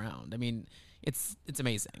to go around. I mean, it's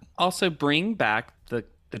amazing. Also, bring back the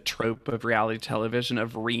trope of reality television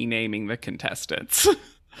of renaming the contestants.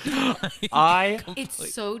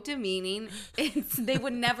 It's so demeaning. They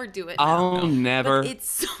would never do it now. But it's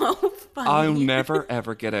so funny. I'll never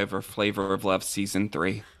ever get over Flavor of Love season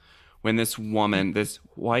 3. When this woman, this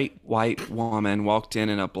white woman walked in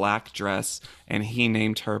a black dress and he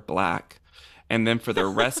named her Black. And then for the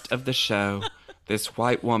rest of the show, this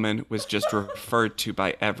white woman was just referred to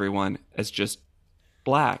by everyone as just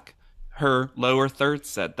Black. Her lower third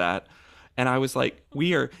said that. And I was like,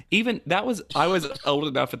 I was old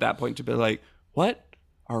enough at that point to be like, what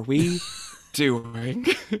are we doing?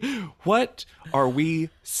 What are we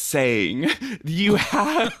saying?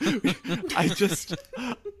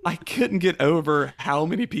 I couldn't get over how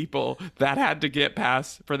many people that had to get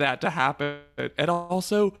past for that to happen. And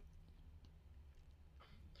also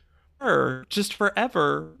her just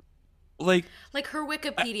forever. Like her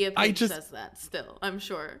Wikipedia page says that still, I'm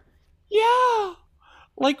sure. Yeah.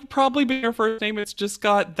 Like, probably by her first name, it's just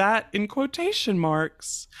got that in quotation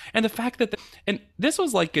marks. And the fact that, and this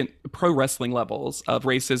was like in pro wrestling levels of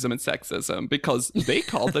racism and sexism, because they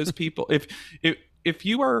called those people, if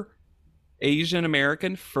you are Asian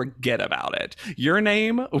American, forget about it. Your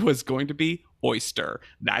name was going to be Oyster.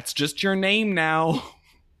 That's just your name now.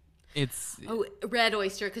 Red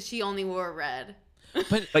Oyster, because she only wore red.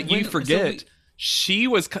 But you forget,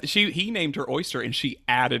 he named her Oyster and she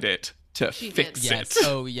added it to fix it. Yes.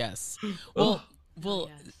 Oh, yes. Well,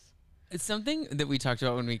 yes. It's something that we talked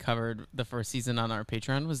about when we covered the first season on our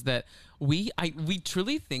Patreon was that we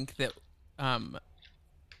truly think that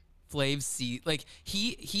Flav like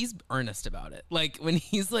he's earnest about it. Like when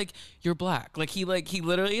he's like, you're Black. Like he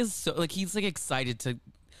literally is so like he's like excited to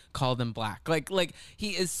call them black. Like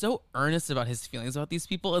he is so earnest about his feelings about these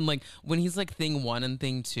people, and like when he's like thing 1 and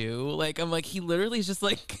thing 2, like I'm like he literally is just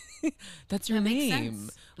like that's your That makes name.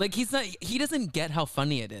 sense. Like he doesn't get how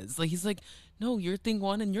funny it is. Like he's like, no, you're thing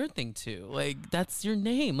 1 and you're thing 2. Like that's your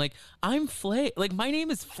name. Like I'm like my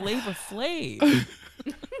name is Flavor Flav.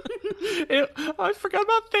 I forgot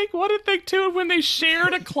about thing 1 and thing 2, and when they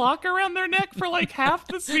shared a clock around their neck for like half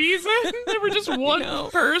the season, they were just one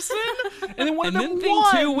person, and then one of them thing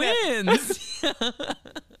won. 2 wins.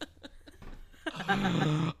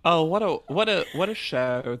 Oh, what a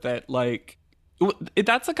show that like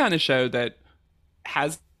that's the kind of show that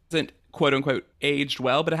hasn't quote unquote aged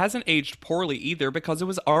well, but it hasn't aged poorly either because it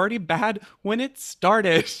was already bad when it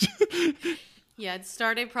started. Yeah, it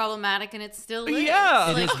started problematic and it still is.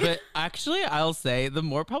 Yeah. It is, but actually, I'll say the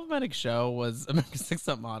more problematic show was America's Next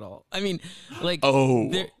Top Model. I mean, like,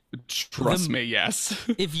 Trust me, yes.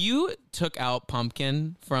 if you took out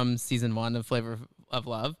Pumpkin from season 1 of Flavor of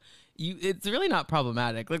Love, it's really not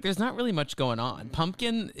problematic. Like, there's not really much going on.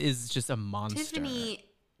 Pumpkin is just a monster.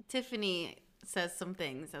 Tiffany says some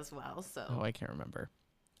things as well. So I can't remember.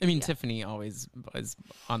 I mean, Tiffany always is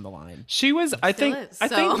on the line. She was. I think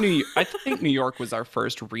New New York was our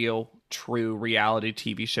first real, true reality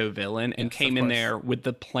TV show villain, and came in there with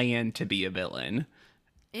the plan to be a villain.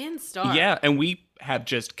 In Star. Yeah, and we have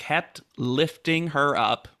just kept lifting her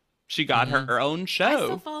up. She got her own show. I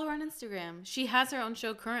still follow her on Instagram. She has her own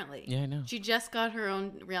show currently. Yeah, I know. She just got her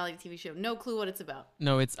own reality TV show. No clue what it's about.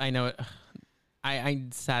 No, I know it. I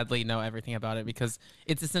sadly know everything about it because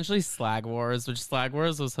it's essentially Slag Wars, which Slag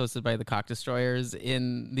Wars was hosted by the Cock Destroyers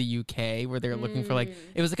in the UK, where they're looking for like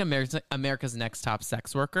it was like America's Next Top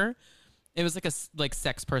Sex Worker. It was like a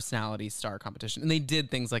sex personality star competition, and they did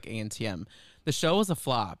things like ANTM. The show was a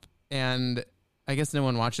flop, and I guess no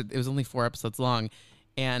one watched it. It was only 4 episodes long,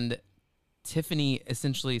 and Tiffany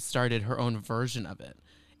essentially started her own version of it.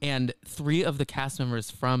 And 3 of the cast members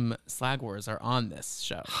from Slag Wars are on this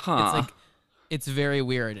show. Huh. It's very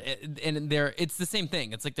weird, and it's the same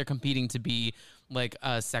thing. It's like they're competing to be like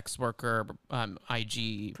a sex worker,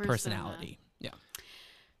 IG personality. Yeah.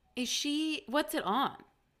 Is she? What's it on?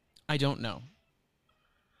 I don't know.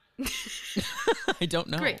 I don't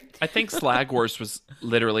know. Great. I think Slag Wars was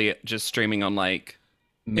literally just streaming on like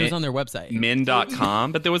It was on their website.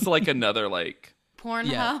 men.com, but there was like another like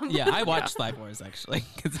Pornhub. Yeah, I watched Slag Wars actually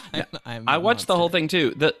because I watched the whole thing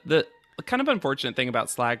too. The kind of unfortunate thing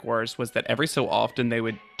about Slag Wars was that every so often they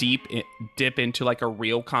would dip into like a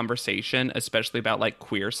real conversation, especially about like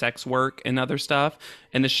queer sex work and other stuff,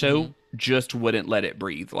 and the show just wouldn't let it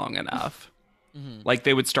breathe long enough. Like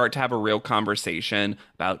they would start to have a real conversation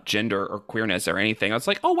about gender or queerness or anything. I was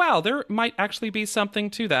like, oh wow, there might actually be something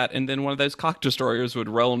to that. And then one of those cock destroyers would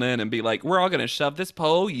roll in and be like, we're all going to shove this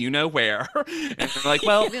pole, you know where. And I'm like,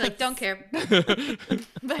 well, I'd be like, don't care.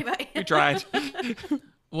 Bye. we tried.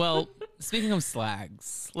 Well, speaking of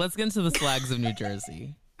slags, let's get into the slags of New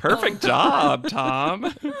Jersey. Perfect job,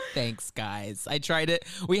 Tom. Thanks, guys. I tried it.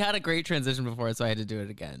 We had a great transition before, so I had to do it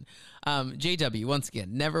again. JW, once again,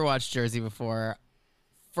 never watched Jersey before.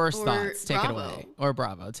 First thoughts, take Bravo. it away. Or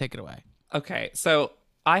Bravo, take it away. Okay, so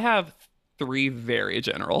I have 3 very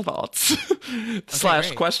general thoughts slash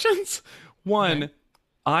great. questions. One, Okay.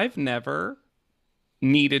 I've never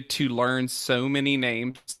needed to learn so many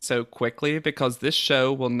names so quickly because this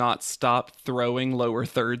show will not stop throwing lower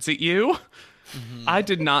thirds at you. I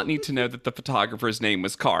did not need to know that the photographer's name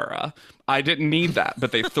was Cara. I didn't need that,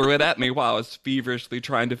 but they threw it at me while I was feverishly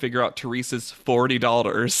trying to figure out Teresa's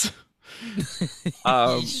 $40.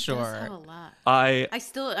 Sure. Have a lot.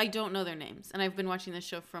 I don't know their names, and I've been watching this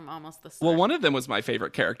show from almost the start. well, one of them was my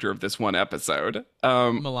favorite character of this one episode.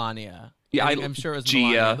 Melania. Yeah, I'm sure it was Gia.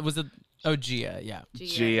 Melania. Was it? Oh, Gia, yeah.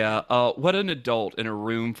 Gia. What an adult in a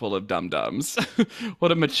room full of dum-dums.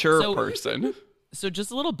 What a mature person. So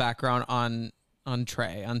just a little background on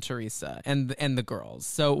Trey, on Teresa, and the girls.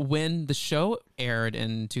 So when the show aired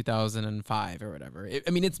in 2005 or whatever,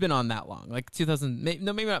 it's been on that long, like 2000,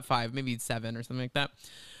 maybe not 5, maybe 7 or something like that.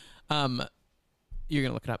 You're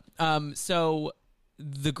gonna look it up. So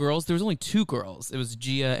the girls, there was only 2 girls. It was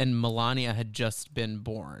Gia and Melania had just been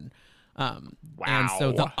born. And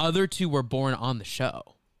so the other 2 were born on the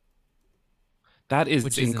show. That is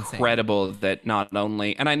Which is incredible that not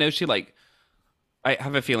only, and I know she like, I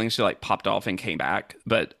have a feeling she like popped off and came back,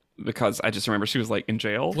 but because I just remember she was like in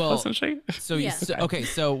jail, wasn't she? So, Yeah.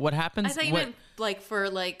 So what happens? I thought you meant like for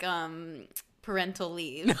like parental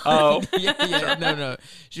leave. Oh, yeah. No.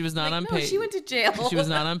 She was not on paid. She went to jail. She was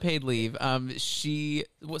not on paid leave.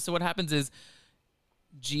 So what happens is,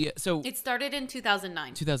 Gia. So It started in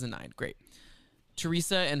 2009. 2009, great.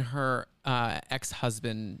 Teresa and her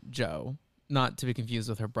ex-husband Joe, not to be confused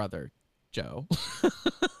with her brother Joe,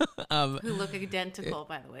 Who look identical,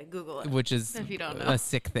 by the way. Google it. which is if you don't know. a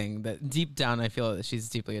sick thing that deep down I feel that she's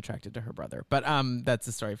deeply attracted to her brother. But that's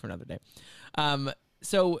a story for another day.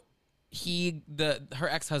 So her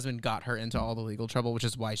ex-husband got her into all the legal trouble, which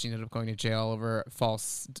is why she ended up going to jail over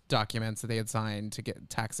false documents that they had signed to get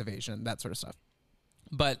tax evasion, that sort of stuff.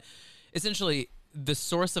 But essentially, the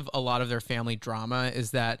source of a lot of their family drama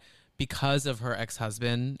is that because of her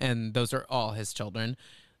ex-husband, and those are all his children,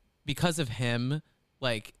 because of him,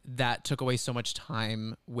 like, that took away so much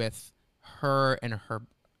time with her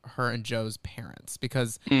and Joe's parents,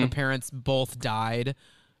 because her parents both died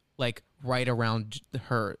like right around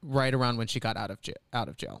when she got out of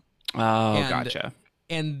jail. Oh, And- gotcha.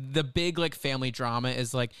 And the big like family drama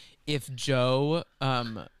is like if Joe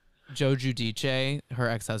Giudice, her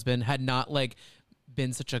ex-husband, had not like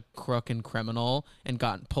been such a crook and criminal and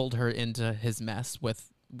pulled her into his mess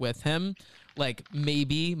with him, like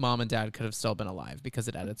maybe mom and dad could have still been alive, because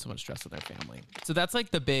it added so much stress on their family. So that's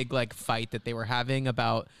like the big like fight that they were having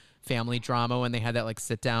about family drama when they had that like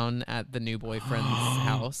sit down at the new boyfriend's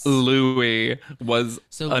house. Louis was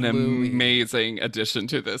So an Louis. amazing addition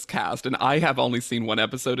to this cast, and I have only seen one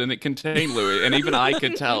episode and it contained Louis, and even I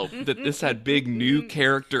could tell that this had big new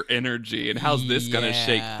character energy, and how's this gonna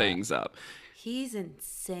shake Yeah. things up. He's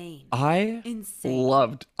insane. I Insane.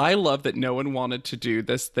 loved that no one wanted to do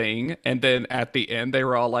this thing, and then at the end they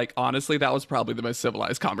were all like, honestly, that was probably the most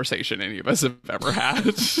civilized conversation any of us have ever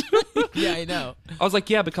had. Yeah, I know. I was like,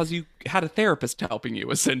 yeah, because you had a therapist helping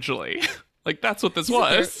you, essentially. Like, that's what this He's a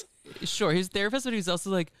was. Sure, he's a therapist, but he's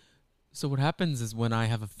also like, so what happens is when I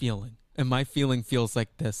have a feeling and my feeling feels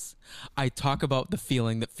like this, I talk about the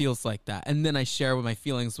feeling that feels like that, and then I share with my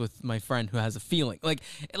feelings with my friend who has a feeling.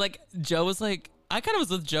 Like Joe was like, I kind of was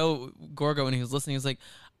with Joe Gorgo when he was listening. He was like,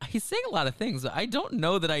 he's saying a lot of things, but I don't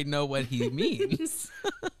know that I know what he means.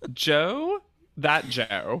 Joe,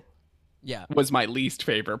 Yeah. was my least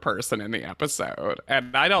favorite person in the episode.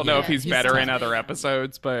 And I don't know if Yeah, he's he's better in tough. other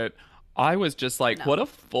episodes, but I was just like, No. what a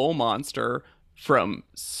full monster from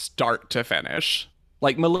start to finish.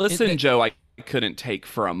 Like, Melissa and Joe, I couldn't take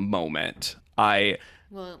for a moment.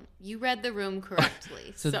 Well, you read the room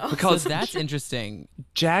correctly. so Because so that's interesting.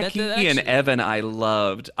 Jackie That and actually- Evan, I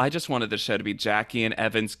loved. I just wanted the show to be Jackie and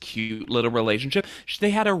Evan's cute little relationship. They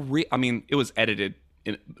had I mean, it was edited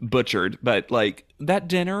and butchered, but like that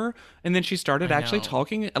dinner, and then she started I actually know.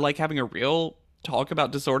 talking, like having a real talk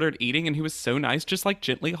about disordered eating, and he was so nice, just like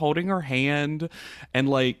gently holding her hand, and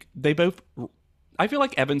like they both. I feel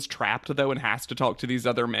like Evan's trapped though and has to talk to these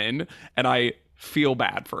other men, and I feel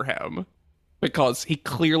bad for him because he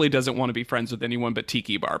clearly doesn't want to be friends with anyone but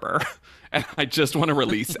Tiki Barber. And I just want to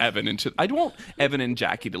release Evan into. I want Evan and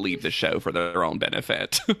Jackie to leave the show for their own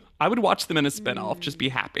benefit. I would watch them in a spinoff, just be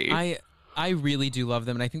happy. I really do love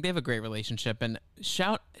them, and I think they have a great relationship. And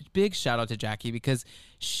big shout out to Jackie, because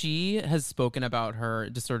she has spoken about her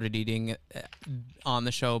disordered eating on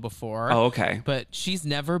the show before. Oh, okay. But she's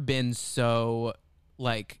never been so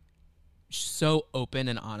open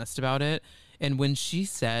and honest about it. And when she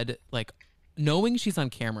said, like, knowing she's on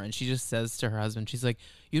camera, and she just says to her husband, she's like,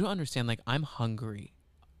 you don't understand, like, I'm hungry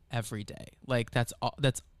every day. Like,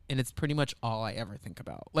 and it's pretty much all I ever think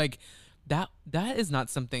about. Like, that is not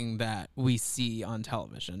something that we see on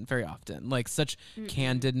television very often. Like, such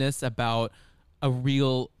candidness about a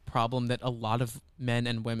real problem that a lot of men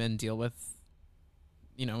and women deal with,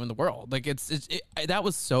 in the world. Like, that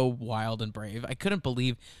was so wild and brave. I couldn't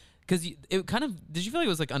believe, because it kind of, did you feel like it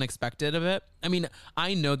was like unexpected a bit? I mean,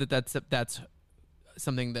 I know that that's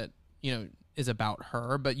something that, is about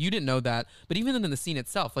her, but you didn't know that. But even in the scene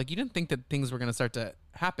itself, like, you didn't think that things were going to start to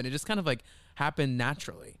happen. It just kind of like happened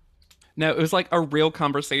naturally. No, it was like a real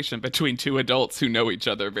conversation between two adults who know each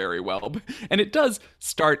other very well. And it does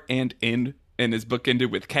start and end, and is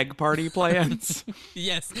bookended with keg party plans.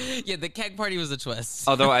 Yes. Yeah, the keg party was a twist.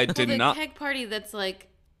 Although I did the not. keg party that's like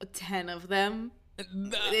 10 of them.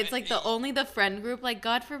 It's like only the friend group. Like,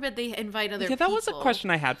 God forbid they invite other Yeah, people. that was a question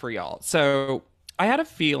I had for y'all. So I had a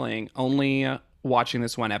feeling, only watching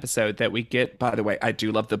this one episode, that we get, by the way, I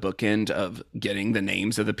do love the bookend of getting the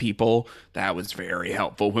names of the people. That was very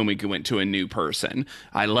helpful when we went to a new person.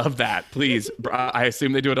 I love that. Please, I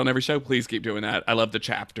assume they do it on every show. Please keep doing that. I love the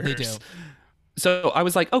chapters. They do. So I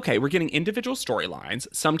was like, okay, we're getting individual storylines,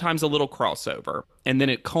 sometimes a little crossover, and then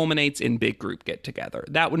it culminates in big group get together.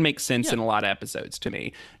 That would make sense in a lot of episodes to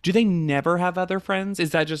me. Do they never have other friends?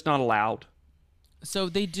 Is that just not allowed? So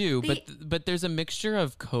they do, but there's a mixture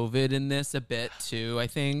of COVID in this a bit too, I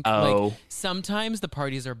think. Oh. Like, sometimes the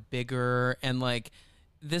parties are bigger, and like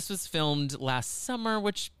this was filmed last summer,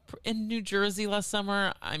 which in New Jersey last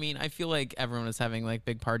summer, I mean, I feel like everyone was having like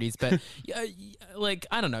big parties, but like,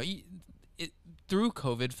 I don't know. Through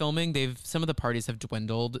COVID filming, some of the parties have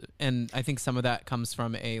dwindled, and I think some of that comes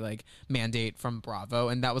from a like mandate from Bravo,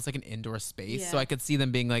 and that was like an indoor space. So I could see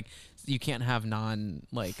them being like, you can't have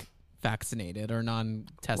vaccinated or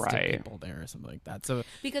non-tested people there or something like that. So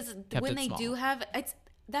because when they do have,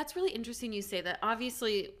 that's really interesting you say that.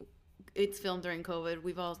 Obviously, it's filmed during COVID.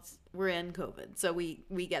 We're in COVID, so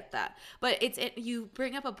we get that. But you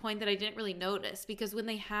bring up a point that I didn't really notice, because when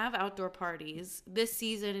they have outdoor parties this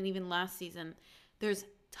season and even last season, there's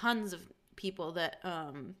tons of people that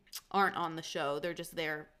aren't on the show. They're just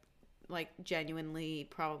there, like genuinely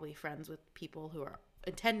probably friends with people who are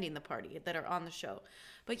attending the party that are on the show.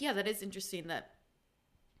 But yeah, that is interesting that,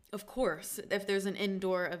 of course, if there's an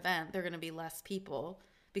indoor event, there are going to be less people,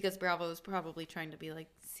 because Bravo is probably trying to be like,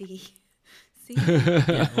 see.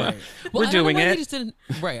 Yeah, right. We're doing it.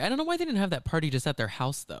 I don't know why they didn't have that party just at their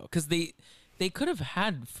house, though, because they could have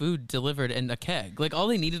had food delivered in a keg. Like, all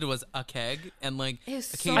they needed was a keg and like a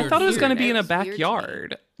catered I thought it was food. going to be in a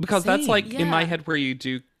backyard, because that's like in my Yeah. head where you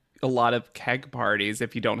do a lot of keg parties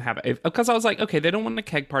if you don't have it. Because I was like, okay, they don't want a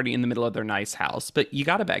keg party in the middle of their nice house, but you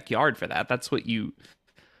got a backyard for that. That's what you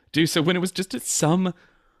do. So when it was just at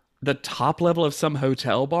the top level of some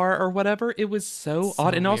hotel bar or whatever, it was so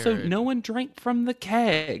odd. And also, weird. no one drank from the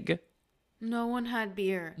keg. No one had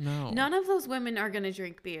beer. No. None of those women are going to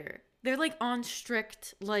drink beer. They're like on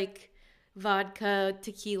strict, like, vodka,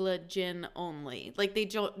 tequila, gin only. Like, they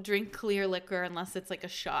don't drink clear liquor unless it's like a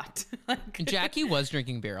shot. Like, Jackie was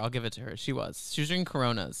drinking beer. I'll give it to her. She was drinking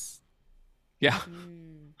Coronas. Yeah.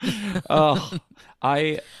 Oh,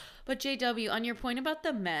 But JW, on your point about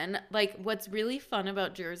the men, like, what's really fun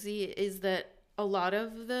about Jersey is that a lot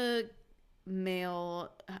of the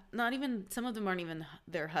male, some of them aren't even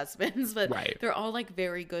their husbands, but Right. they're all like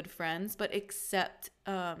very good friends, but except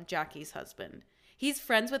Jackie's husband. He's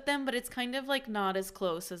friends with them, but it's kind of like not as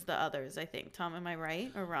close as the others, I think. Tom, am I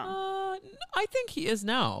right or wrong? I think he is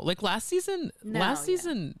now. Like last season,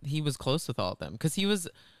 he was close with all of them, because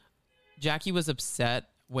Jackie was upset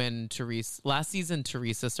when last season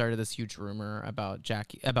Teresa started this huge rumor about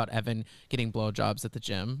Evan getting blowjobs at the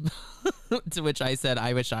gym, to which I said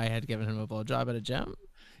I wish I had given him a blowjob at a gym.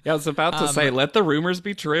 Yeah, I was about to say, let the rumors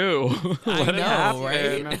be true. Let it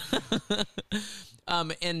happen.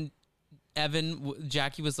 Right? And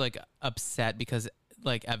Jackie was like upset because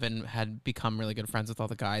like Evan had become really good friends with all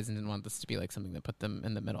the guys and didn't want this to be like something that put them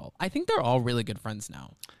in the middle. I think they're all really good friends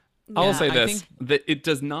now. I will Yeah. say I this, think- that it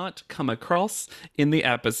does not come across in the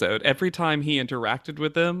episode. Every time he interacted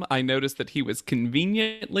with them, I noticed that he was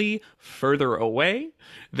conveniently further away,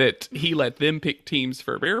 that he let them pick teams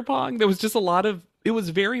for beer pong. There was just it was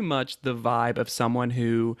very much the vibe of someone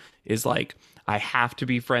who is like, I have to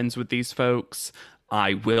be friends with these folks.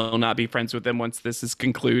 I will not be friends with them once this is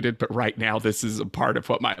concluded, but right now this is a part of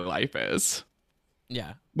what my life is.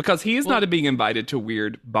 Yeah. Because he is not being invited to a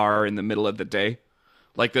weird bar in the middle of the day,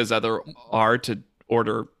 like those other are, to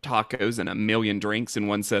order tacos and a million drinks in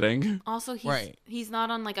one sitting. Also, he's not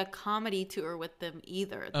on like a comedy tour with them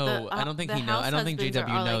either. Oh, I don't think he knows. I don't think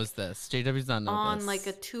JW knows this. JW's not know on this. like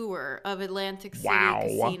a tour of Atlantic City Wow.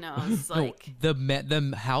 casinos. No, Like,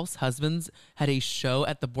 the house husbands had a show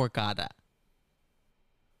at the Borgata,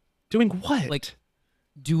 Doing what? like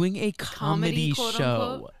doing a comedy quote, show,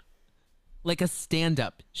 unquote? like a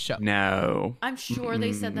stand-up show. No. I'm sure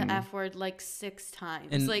they said the F word like 6 times.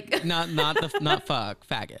 And like, not fuck,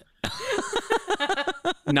 faggot.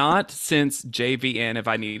 Not since JVN have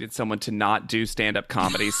I needed someone to not do stand-up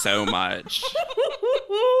comedy so much.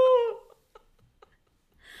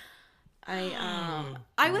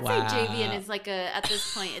 I would Wow. say JVN is like at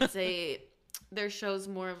this point, their show's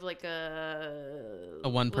more of like a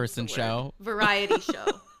one-person what's the word? show? Variety show.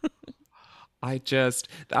 I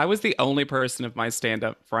was the only person of my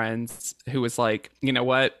stand-up friends who was like, you know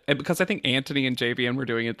what? And because I think Anthony and JVN were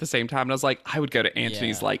doing it at the same time, and I was like, I would go to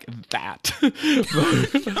Anthony's Yeah. like that.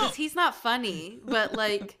 Because he's not funny, but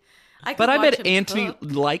like, I But I watch bet him Anthony cook.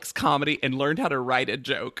 likes comedy and learned how to write a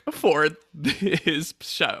joke for his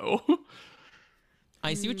show.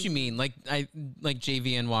 I see what you mean. Like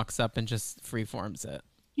JVN walks up and just freeforms it.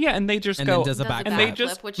 Yeah, and they just And go, then does a Does back and flip. they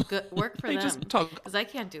just which work for they them. just talk. Because I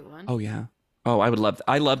can't do one. Oh yeah. Oh, I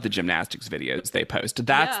love the gymnastics videos they post.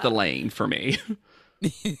 That's Yeah. the lane for me.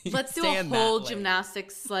 Let's do a Stay in that whole lane.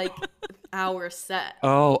 gymnastics like hour set.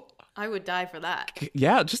 Oh, I would die for that.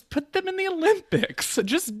 yeah, just put them in the Olympics.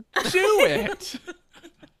 Just do it.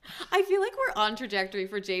 I feel like we're on trajectory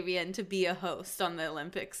for JVN to be a host on the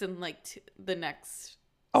Olympics in like the next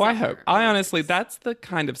Oh, I hope. summer I honestly, Olympics. that's the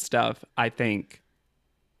kind of stuff I think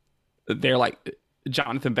they're like,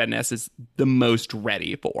 Jonathan Van Ness is the most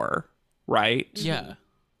ready for, right? Yeah.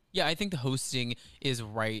 Yeah, I think the hosting is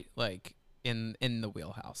right like in the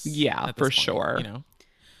wheelhouse. Yeah, at this for point, sure. You know?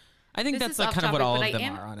 I think This that's is like off kind of what topic, all but of them I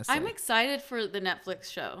am, are, honestly. I'm excited for the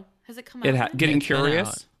Netflix show. Has it come It out? Yet? Getting It's been out.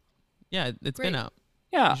 Curious. Yeah, it's been Great. out.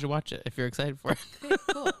 Yeah. You should watch it if you're excited for it. Okay,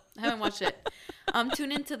 cool. I haven't watched it.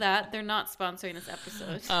 Tune into that. They're not sponsoring this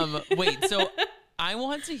episode. Wait, so I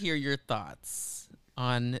want to hear your thoughts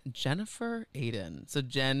on Jennifer Aiden. So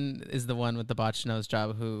Jen is the one with the botched nose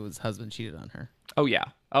job whose husband cheated on her. Oh yeah.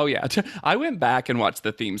 Oh yeah. I went back and watched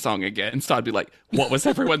the theme song again and started to be like, what was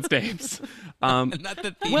everyone's names? Not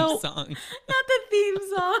the theme song. Not the theme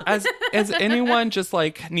song. As anyone just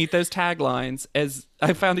like need those taglines, as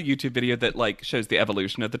I found a YouTube video that like shows the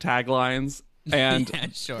evolution of the taglines. And Yeah,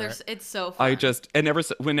 sure. It's so fun. I just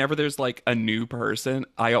whenever there's like a new person,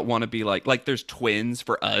 I want to be like there's twins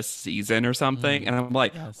for us season or something, and I'm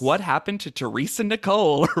like, Yes. what happened to Teresa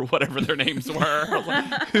Nicole or whatever their names were?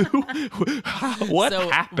 I was like, what so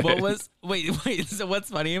happened? wait. So what's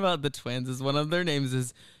funny about the twins is one of their names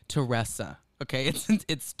is Teresa. Okay,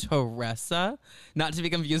 it's Teresa, not to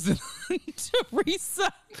be confused with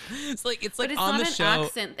Teresa. It's like but it's on not the an show.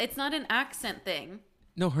 accent. It's not an accent thing.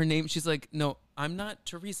 No, her name. She's like, no, I'm not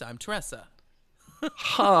Teresa. I'm Teresa.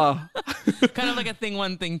 Huh. Kind of like a thing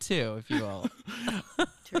one, thing two, if you will.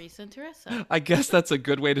 Teresa and Teresa. I guess that's a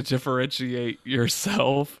good way to differentiate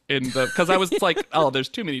yourself because I was like, oh, there's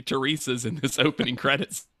too many Teresas in this opening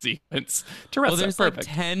credits sequence. Teresa, Well, there's perfect.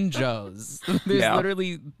 like 10 Joes. There's Yeah.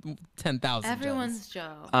 literally 10,000 Everyone's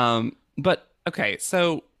Joes. Joe. But okay,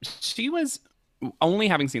 so she was only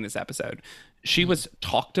having seen this episode. She was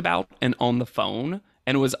talked about and on the phone,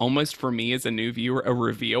 and it was almost for me as a new viewer a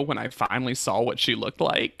reveal when I finally saw what she looked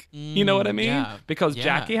like. You know what I mean? yeah. Because Yeah.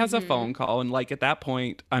 Jackie has a phone call, and like at that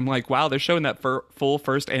point, I'm like, wow, they're showing that full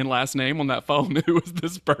first and last name on that phone. Who is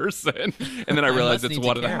this person? And then I realized must it's need to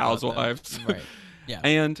one of the care about them. housewives. Right. Yeah.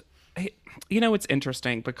 And it's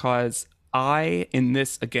interesting because I, in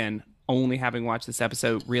this, again, only having watched this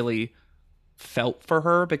episode, really felt for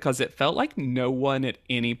her because it felt like no one at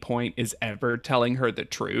any point is ever telling her the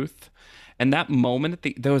truth. And that moment,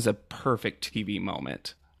 there was a perfect TV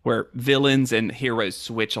moment where villains and heroes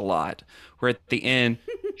switch a lot. Where at the end,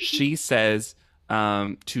 she says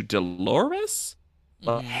to Dolores,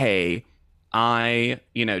 hey,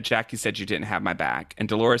 Jackie said you didn't have my back. And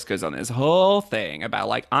Dolores goes on this whole thing about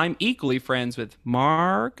like, I'm equally friends with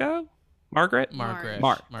Margaret. Margaret.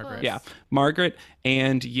 Mark. Margaret. Yeah, Margaret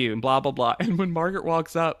and you, and blah, blah, blah. And when Margaret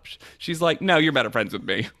walks up, she's like, no, you're better friends with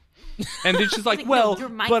me. And then she's like, like, well, no, you're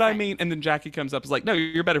my but I friend. mean, and then Jackie comes up, is like, no,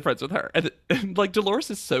 you're better friends with her. And like Dolores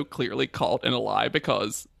is so clearly caught in a lie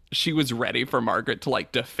because she was ready for Margaret to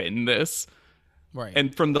like defend this. Right.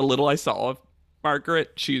 And from the little I saw of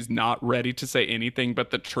Margaret, she's not ready to say anything but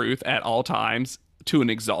the truth at all times to an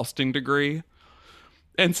exhausting degree.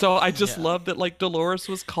 And so I just love that like Dolores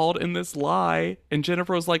was called in this lie and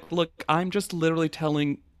Jennifer was like, look, I'm just literally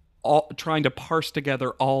trying to parse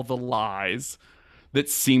together all the lies that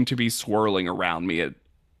seem to be swirling around me at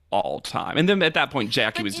all time. And then at that point,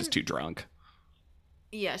 Jackie But was just too drunk.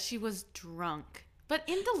 Yeah, she was drunk. But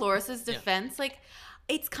in Dolores's defense, like,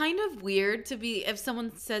 it's kind of weird to be, if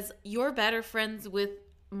someone says, you're better friends with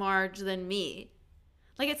Marge than me.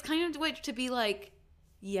 Like, it's kind of weird to be like,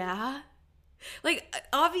 yeah. Like,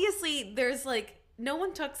 obviously, there's, like, no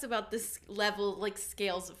one talks about this level, like,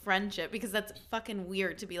 scales of friendship because that's fucking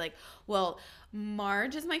weird to be like, well,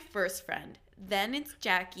 Marge is my first friend. Then it's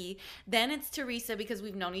Jackie. Then it's Teresa because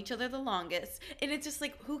we've known each other the longest. And it's just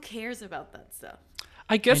like, who cares about that stuff?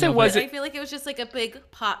 I guess I know, it but wasn't. I feel like it was just like a big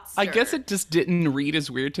pot I stir. guess it just didn't read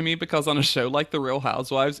as weird to me because on a show like The Real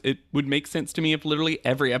Housewives, it would make sense to me if literally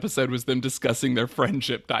every episode was them discussing their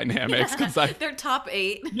friendship dynamics. Because They're top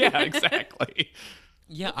 8. yeah, exactly.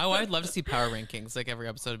 Yeah, I'd love to see power rankings, like every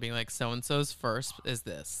episode being like, so-and-so's first is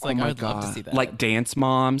this. Like, Oh my I would love to God. see that. Like Dance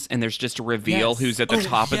Moms, and there's just a reveal Yes. who's at the Oh,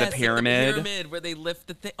 top of yes, the at pyramid. where they lift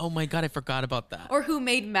the thing. Oh my God, I forgot about that. Or who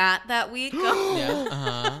made Matt that week.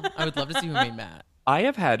 Yeah, I would love to see who made Matt. I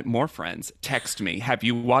have had more friends text me, have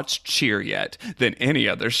you watched Cheer yet, than any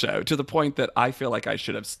other show, to the point that I feel like I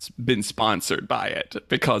should have been sponsored by it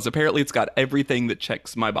because apparently it's got everything that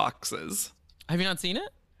checks my boxes. Have you not seen it?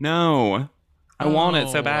 No, I want it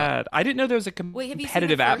so Oh. bad. I didn't know there was a Wait, have you seen the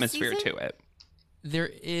competitive first atmosphere season? to it. There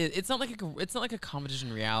is. It's not like a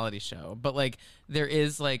competition reality show, but like there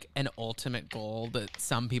is like an ultimate goal that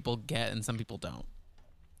some people get and some people don't.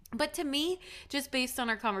 But to me, just based on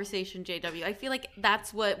our conversation, JW, I feel like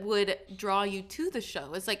that's what would draw you to the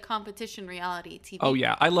show. It's like competition reality TV. Oh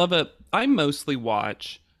yeah, I mostly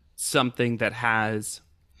watch something that has.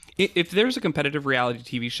 If there's a competitive reality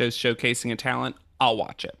TV show showcasing a talent, I'll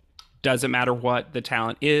watch it. Doesn't matter what the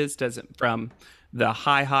talent is. Doesn't from the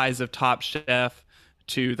high highs of Top Chef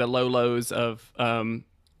to the low lows of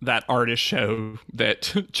that artist show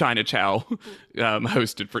that China Chow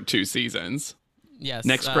hosted for 2 seasons. Yes.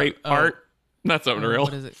 Next great art. That's unreal.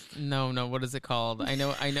 What is it? No. What is it called? I know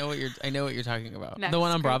what you're talking about. Next The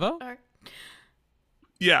one on great Bravo. art.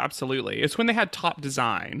 Yeah, absolutely. It's when they had Top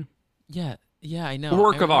Design. Yeah, I know.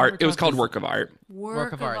 Work I of art. remember It was Top called Des- Work of Art.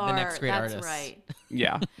 Work of art. The next great That's artist. right.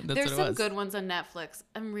 Yeah. That's There's what it some was. good ones on Netflix.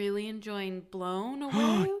 I'm really enjoying Blown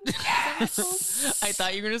Away. Yes. I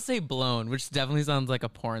thought you were gonna say Blown, which definitely sounds like a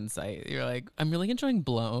porn site. You're like, I'm really enjoying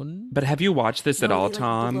Blown. But have you watched this at all,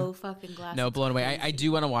 Tom? Blow fucking glass. No, It's Blown Away. I crazy.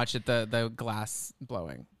 do want to watch it. The glass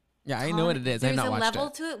blowing. Yeah, I know what it is. I've There's not a watched level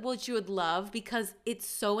it. to it which you would love because it's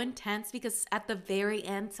so intense. Because at the very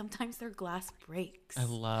end, sometimes their glass breaks. I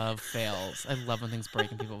love fails. I love when things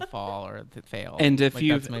break and people fall or fail. And if Like,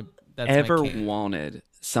 you've that's ever my kink. wanted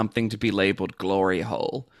something to be labeled glory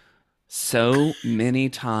hole so many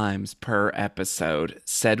times per episode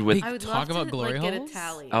said with I would talk love about to glory get a holes?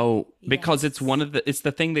 tally. because it's Yes. it's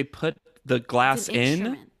the thing they put the glass It's an in.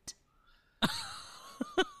 instrument.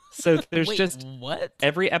 So there's Wait, just what?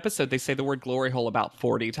 every episode they say the word glory hole about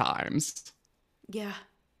 40 times. Yeah.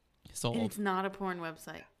 And Sold. it's not a porn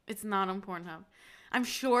website. It's not on Pornhub. I'm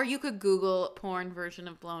sure you could Google porn version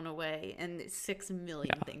of Blown Away and 6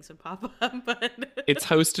 million things would pop up. But It's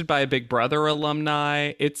hosted by a Big Brother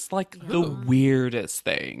alumni. It's like the weirdest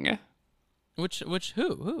thing. Which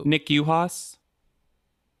who? Nick Uhas.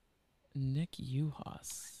 Nick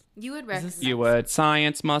Uhas. you would this- recognize. You would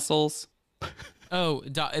science muscles. Oh,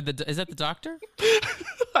 is that the doctor?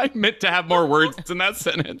 I meant to have more words in that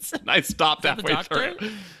sentence. And I stopped that the halfway doctor?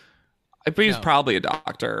 through. But he was No. probably a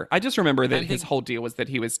doctor. I just remember that I his think- whole deal was that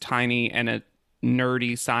he was tiny and a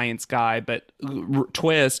nerdy science guy. But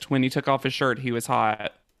twist, when he took off his shirt, he was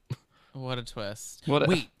hot. What a twist. What a-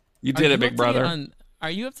 Wait. You are did it, up Big to date Brother.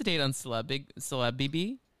 Are you up to date on Celeb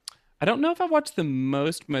BB? I don't know if I watched the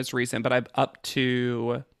most recent, but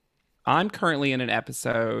I'm currently in an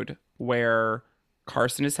episode where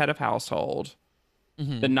Carson is head of household.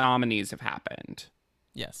 Mm-hmm. The nominees have happened.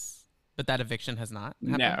 Yes. But that eviction has not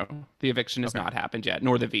happened? No, the eviction has not happened yet,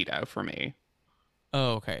 nor the veto for me.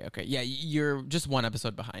 Oh, okay. Yeah, you're just one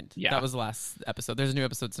episode behind. Yeah. That was the last episode. There's a new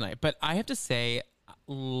episode tonight. But I have to say,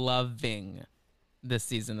 loving this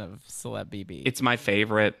season of Celeb BB. It's my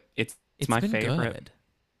favorite. It's my been favorite. good.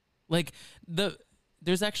 Like,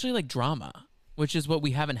 there's actually like drama, which is what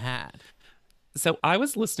we haven't had. So I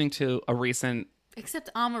was listening to a recent. Except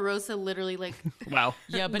Omarosa literally like Well,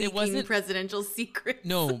 Yeah, but it leaking wasn't. presidential secrets.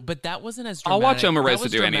 No, but that wasn't as I'll dramatic. watch That Omarosa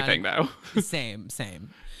was do anything though. Same.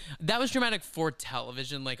 That was dramatic for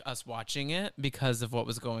television, like us watching it because of what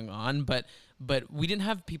was going on. But we didn't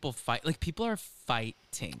have people fight. Like, people are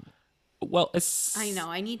fighting. Well, I know.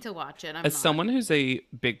 I need to watch it. I'm as not. someone who's a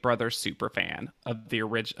Big Brother super fan of the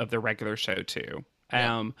regular show too,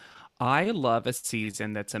 I love a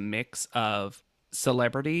season that's a mix of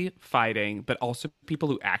celebrity fighting, but also people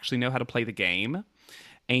who actually know how to play the game.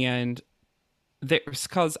 And there's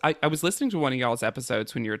because I was listening to one of y'all's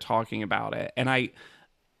episodes when you were talking about it, and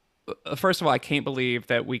first of all, I can't believe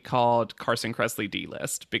that we called Carson Kressley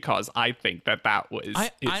D-list because I think that was.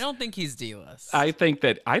 I don't think he's D-list. I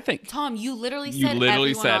think Tom, you literally You said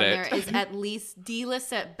literally everyone said on it. there is at least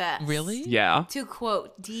D-list at best. Really? yeah. To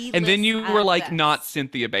quote D-list And then you at were like, best. not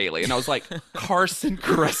Cynthia Bailey. And I was like, Carson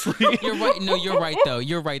Kressley. You're right. No,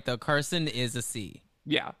 you're right though. Carson is a C.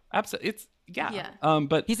 Yeah, absolutely. Yeah.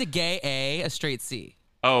 But He's a gay A, a straight C.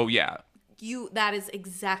 oh yeah, That is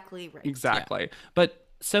exactly right. exactly. But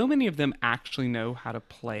so many of them actually know how to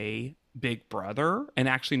play Big Brother and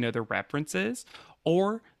actually know their references,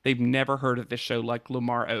 or they've never heard of this show like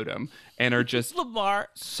Lamar Odom and are just Lamar.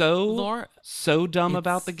 so dumb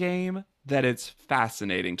about It's- the game that it's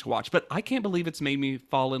fascinating to watch. But I can't believe it's made me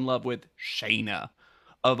fall in love with Shayna,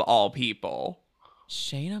 of all people.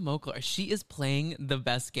 Shayna Moakler. She is playing the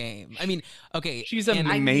best game. I mean, okay. She's and-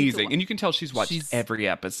 amazing. And you can tell she's watched She's- every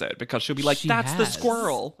episode because she'll be like, She that's the has.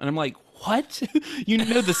 squirrel. And I'm like, what? You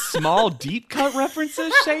know the small deep cut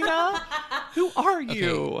references, Shayna? Who are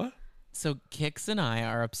you? So Kix and I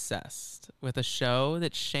are obsessed with a show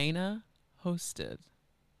that Shayna hosted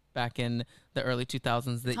back in the early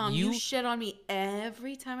 2000s that Tom, you shit on me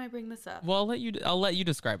every time I bring this up. Well, I'll let you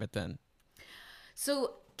describe it then.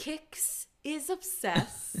 So Kix is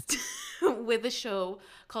obsessed with a show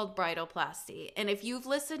called Bridalplasty. And if you've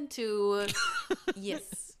listened to,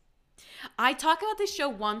 yes, I talk about this show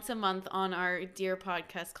once a month on our dear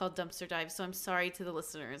podcast called Dumpster Dive. So I'm sorry to the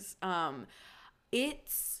listeners.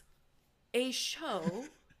 It's a show,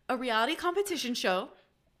 a reality competition show.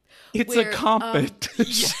 It's a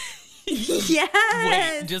competition.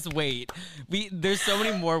 Yes. Wait, just wait. There's so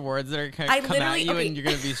many more words that are going to come at you, and you're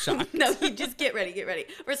going to be shocked. No, you just get ready. Get ready.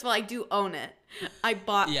 First of all, I do own it.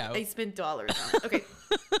 I spent dollars on it. Okay.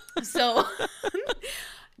 So,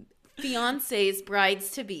 fiancés,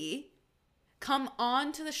 brides to be, come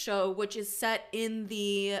on to the show, which is set in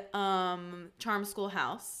the Charm School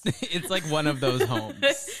house. It's like one of those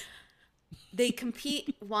homes. They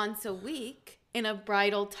compete once a week in a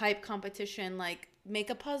bridal type competition, like make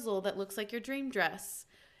a puzzle that looks like your dream dress.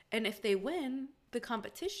 And if they win the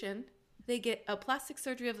competition, they get a plastic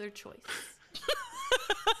surgery of their choice.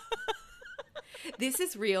 This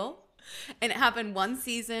is real. And it happened one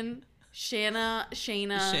season. Shanna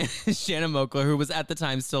Moakler, who was at the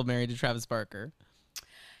time still married to Travis Barker,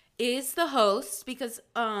 is the host because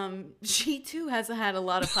she too has had a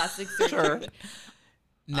lot of plastic surgery. Sure.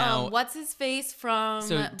 Now, what's his face from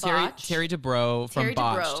Botched? Terry Dubrow from Terry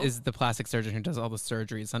Botched Dubrow is the plastic surgeon who does all the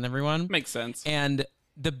surgeries on everyone. Makes sense. And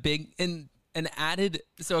the big and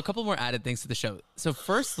a couple more added things to the show. So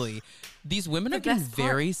firstly, these women are getting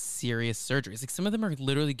very serious surgeries. Like some of them are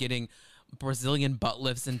literally getting Brazilian butt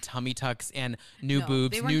lifts and tummy tucks and new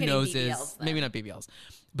boobs, new noses, maybe not BBLs,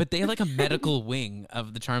 but they have like a medical wing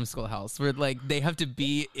of the Charm School house where like they have to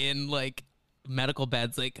be in like medical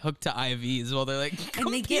beds, like hooked to IVs while they're like competing.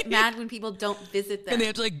 And they get mad when people don't visit them. And they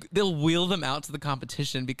have to they'll wheel them out to the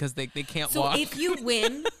competition because they can't walk. So if you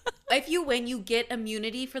win, you get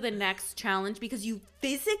immunity for the next challenge because you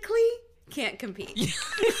physically can't compete.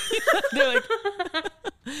 They're like,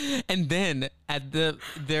 and then at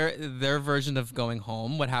their version of going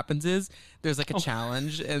home, what happens is there's like a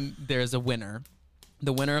challenge and there's a winner.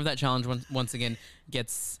 The winner of that challenge once again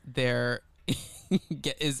gets their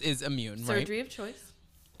is immune, surgery right? of choice.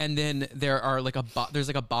 And then there are there's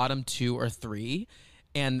like a bottom 2 or 3,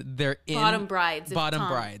 and they're in bottom brides.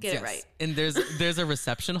 Get yes. it right. And there's a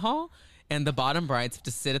reception hall, and the bottom brides have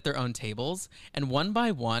to sit at their own tables, and one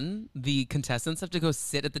by one, the contestants have to go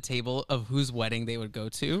sit at the table of whose wedding they would go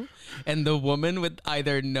to, and the woman with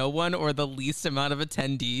either no one or the least amount of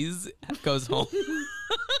attendees goes home.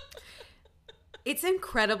 It's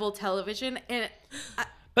incredible television, and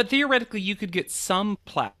but theoretically, you could get some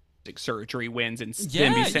plastic surgery wins and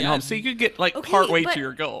then be sent home. So you could get partway to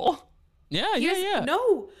your goal. Yeah.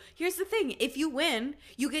 No, here's the thing. If you win,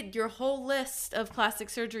 you get your whole list of plastic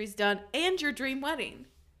surgeries done and your dream wedding.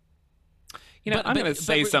 You know, I'm going to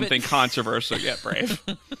say something controversial yet brave.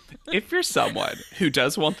 If you're someone who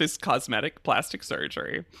does want this cosmetic plastic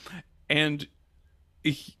surgery and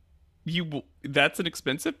that's an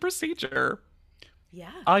expensive procedure. Yeah.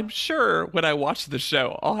 I'm sure when I watch the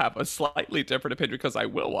show, I'll have a slightly different opinion because I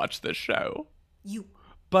will watch this show.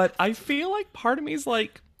 But I feel like part of me is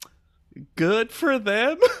like, good for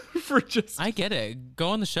them for just. I get it. Go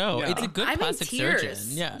on the show. Yeah. It's a good plastic surgeon.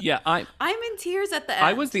 Yeah. I'm in tears at the end.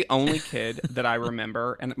 I was the only kid that I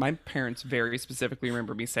remember, and my parents very specifically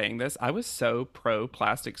remember me saying this. I was so pro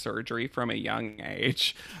plastic surgery from a young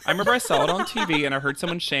age. I remember I saw it on TV and I heard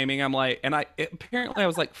someone shaming. Apparently I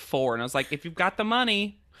was like 4, and I was like, if you've got the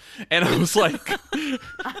money. And I was like,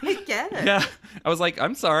 I get it. Yeah. I was like,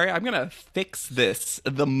 I'm sorry. I'm going to fix this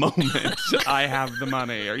the moment I have the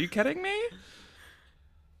money. Are you kidding me?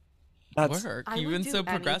 Work. You've been so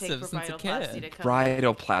progressive since a kid.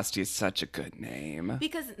 Bridalplasty is such a good name.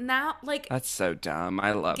 Because now, that's so dumb.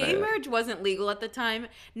 I love it. Gay marriage wasn't legal at the time.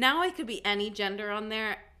 Now I could be any gender on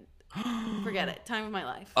there. Forget it. Time of my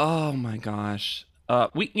life. Oh my gosh.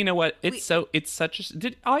 You know what? It's such a.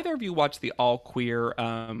 Did either of you watch the all queer,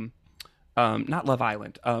 not Love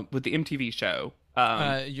Island, with the MTV show?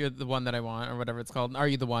 You're the one that I want, or whatever it's called. Are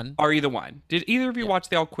You the One? Are You the One? Did either of you watch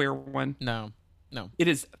the all queer one? No. It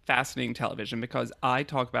is fascinating television because I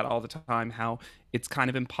talk about all the time how it's kind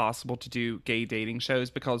of impossible to do gay dating shows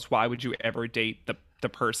because why would you ever date the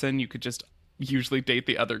person? You could just usually date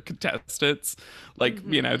the other contestants.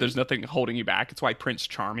 You know, there's nothing holding you back. It's why Prince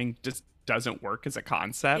Charming just doesn't work as a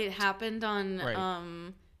concept. It happened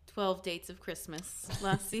on 12 Dates of Christmas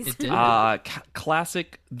last season.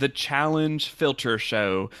 Classic The Challenge filter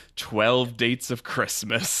show, 12 Dates of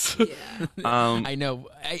Christmas. Yeah. I know.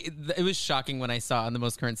 It was shocking when I saw on the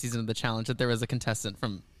most current season of The Challenge that there was a contestant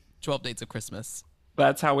from 12 Dates of Christmas.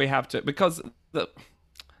 That's how we have to, because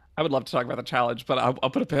I would love to talk about The Challenge, but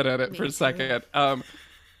I'll put a pin in it for a second.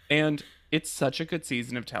 And It's such a good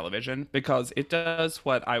season of television because it does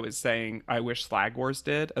what I was saying I wish Slag Wars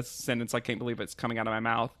did, a sentence I can't believe it's coming out of my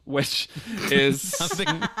mouth, which is, Something.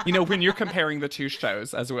 when you're comparing the two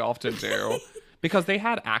shows, as we often do, because they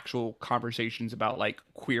had actual conversations about like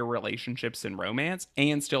queer relationships and romance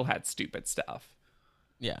and still had stupid stuff.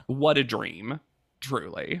 Yeah. What a dream,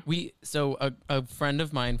 truly. A friend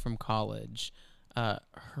of mine from college,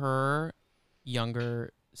 her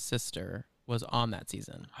younger sister was on that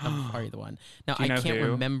season of Are You the One? Now Do you I know can't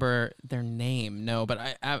who? remember their name, no,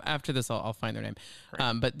 but after this I'll find their name.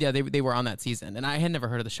 But yeah, they were on that season, and I had never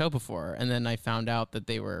heard of the show before, and then I found out that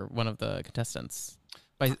they were one of the contestants.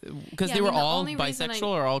 Because Yeah, they I were mean, the all only reason bisexual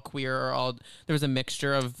or all queer or all there was a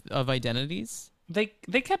mixture of identities. They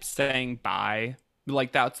kept saying bi.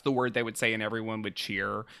 Like that's the word they would say and everyone would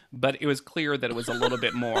cheer. But it was clear that it was a little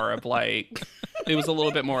bit more of like it was a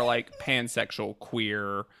little bit more like pansexual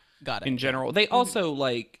queer Got it. in general. They also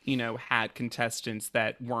like, had contestants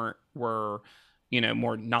that were,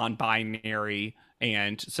 more non-binary,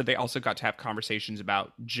 and so they also got to have conversations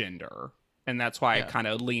about gender. And that's why I kind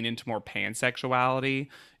of lean into more pansexuality.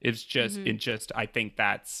 It's just I think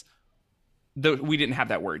that's we didn't have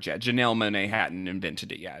that word yet. Janelle Monáe hadn't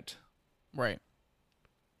invented it yet. Right.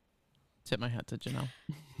 Tip my hat to Janelle.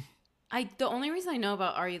 The only reason I know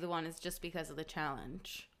about Are You the One is just because of the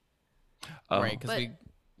challenge. Oh. Right, because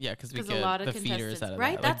we a get lot of the feeders contestants, out of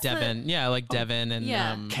right? that. Like Devin. Like Devin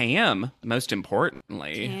and Cam, most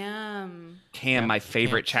importantly. Cam, my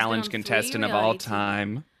favorite challenge She's been on 3 contestant of all reality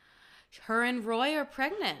time. Her and Roy are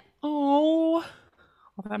pregnant. Oh,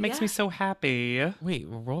 that makes me so happy. Wait,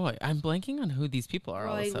 Roy. I'm blanking on who these people are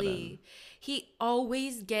all of a Roy sudden. Lee. He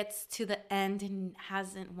always gets to the end and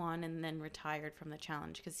hasn't won and then retired from the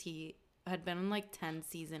challenge because he had been on like 10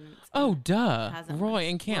 seasons. Oh, duh. hasn't Roy won.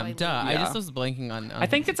 and Cam, Roy duh. Lee. I just was blanking on I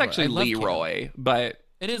think who it's these actually were. I love Cam. Leroy, but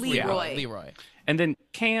It is Leroy. Leroy. and then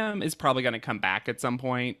Cam is probably going to come back at some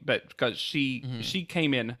point, but because she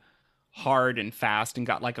came in hard and fast and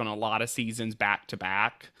got like on a lot of seasons back to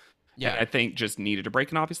back. Yeah. And I think just needed a break,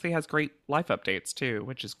 and obviously has great life updates too,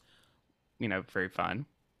 which is very fun.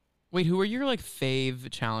 Wait, who are your like fave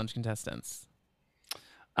challenge contestants?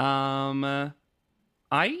 I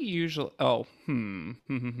usually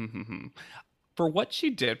for what she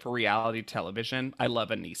did for reality television, I love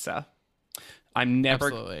Anissa. I'm never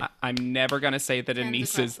gonna say that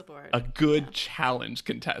Tens across Anissa's the board. a good challenge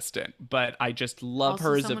contestant, but I just love Also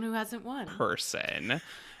her as someone a who hasn't won. person.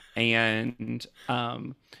 And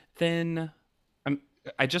then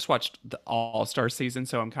I just watched the All Star season,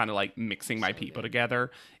 so I'm kind of like mixing my people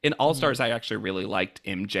together. In All Stars, I actually really liked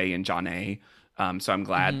MJ and Janae, so I'm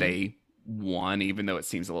glad they won, even though it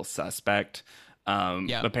seems a little suspect.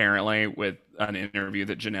 Apparently, with an interview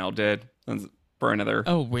that Janelle did for another.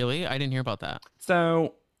 Oh, really? I didn't hear about that.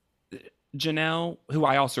 So Janelle, who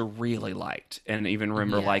I also really liked and even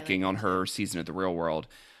remember liking on her season of The Real World,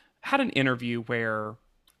 had an interview where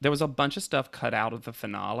there was a bunch of stuff cut out of the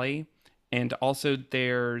finale. And also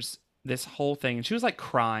there's this whole thing. And she was like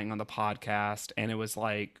crying on the podcast. And it was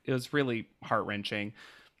really heart-wrenching.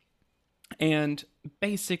 And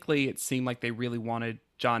basically it seemed like they really wanted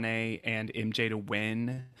Janae and MJ to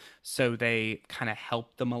win. So they kind of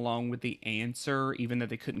helped them along with the answer, even though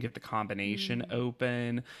they couldn't get the combination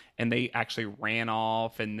open. And they actually ran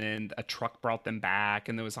off, and then a truck brought them back,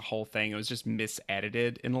 and there was a whole thing. It was just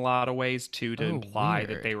misedited in a lot of ways, too, to imply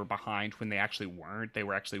that they were behind when they actually weren't. They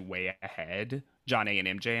were actually way ahead. Janae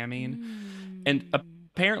and MJ, I mean. And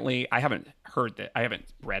apparently, I haven't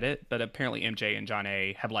read it, but apparently MJ and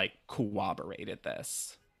Janae have like corroborated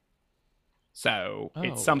this. So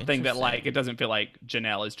it's something that like it doesn't feel like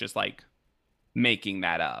Janelle is just like making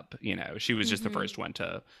that up. She was just the first one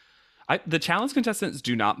to. The challenge contestants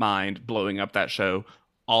do not mind blowing up that show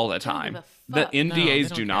all the time. The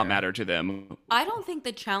NDAs do not matter to them. I don't think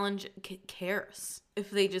the challenge cares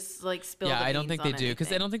if they just like spill. Yeah, the I don't think they beans on do, because I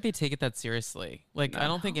anything. don't think they take it that seriously. Like, I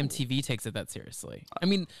don't think MTV takes it that seriously. I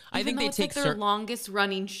mean, I think Even though they it's take like their longest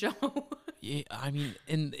running show. Yeah, I mean,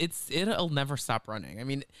 and it'll never stop running. I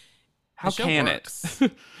mean. How can works.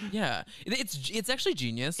 Yeah, it's actually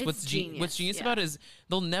genius. What's genius about it is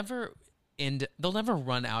they'll never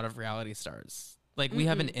run out of reality stars. Like we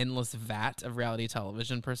have an endless vat of reality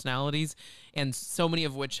television personalities, and so many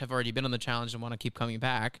of which have already been on the challenge and want to keep coming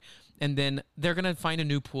back. And then they're gonna find a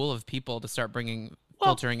new pool of people to start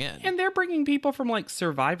filtering in. And they're bringing people from like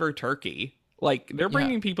Survivor Turkey. Like they're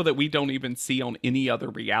bringing people that we don't even see on any other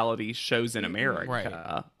reality shows in America.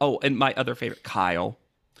 Right. Oh, and my other favorite, Kyle.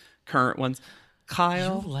 Current ones.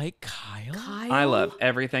 Kyle. You like Kyle? Kyle? I love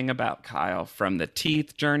everything about Kyle, from the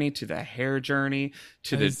teeth journey to the hair journey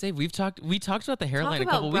to I the. would say we talked about the hairline Talk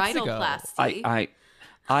a couple about weeks ago. rhinoplasty.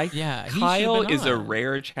 Yeah, he should've Kyle been is a on.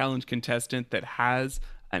 rare challenge contestant that has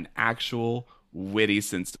an actual witty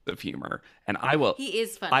sense of humor, and He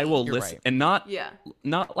is funny. I will You're listen, right. and not Yeah.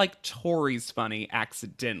 like Tori's funny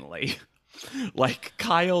accidentally. Like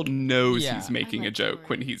Kyle knows Yeah. he's making I a like joke Tori.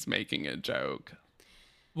 when he's making a joke.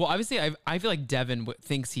 Well, obviously, I feel like Devin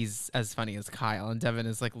thinks he's as funny as Kyle, and Devin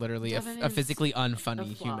is like literally Devin a is physically a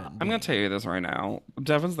unfunny flop. human. I'm gonna being. tell you this right now.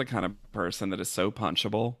 Devin's the kind of person that is so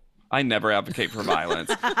punchable. I never advocate for violence,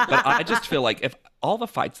 but I just feel like if all the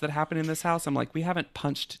fights that happen in this house, I'm like, we haven't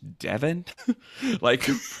punched Devin. Like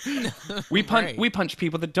we Right. punch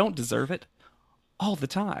people that don't deserve it all the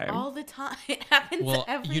time. All the time. It happens Well,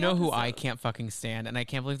 every you know who I episode. can't fucking stand, and I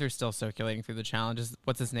can't believe they're still circulating through the challenges.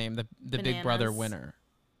 What's his name? The Big Brother Bananas. winner.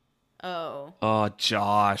 Oh. Oh,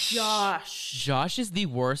 Josh. Josh. Josh is the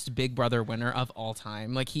worst Big Brother winner of all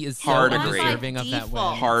time. Like he is so Hard agree. undeserving of that win.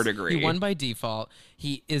 Default. Hard agree. He won by default.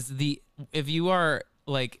 He is the if you are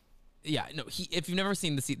like yeah, no, if you've never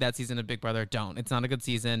seen that season of Big Brother, don't. It's not a good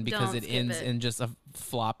season because Don't it skip ends it. in just a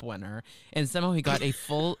flop winner. And somehow he got a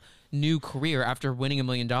full new career after winning $1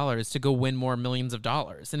 million to go win more millions of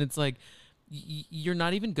dollars. And it's like you're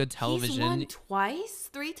not even good television. He's won twice?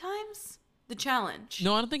 3 times? The challenge.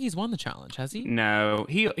 No, I don't think he's won the challenge, has he? No,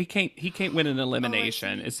 he can't win an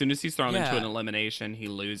elimination. see. As soon as he's thrown into Yeah. an elimination, he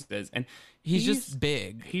loses. And He's just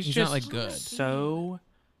big. He's He's just not like good. so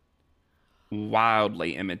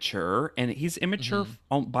wildly immature, and he's immature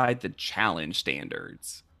by the challenge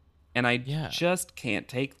standards. And I Yeah. just can't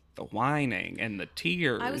take the whining and the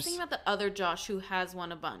tears. I was thinking about the other Josh who has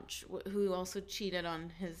won a bunch, who also cheated on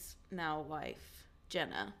his now wife,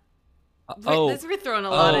 Jenna. We're throwing a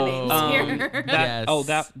lot of names here. Yes.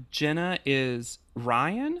 That Jenna is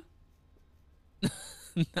Ryan.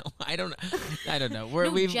 No, I don't know.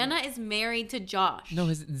 No, Jenna is married to Josh. No,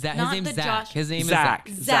 his Not name's the Zach. Josh- His name Zach.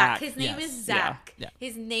 is Zach. His name Yes. is Zach. Yeah.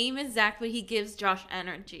 His name is Zach, but he gives Josh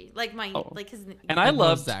energy. Like his. And I I love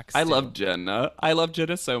love Zach I too. love Jenna. I love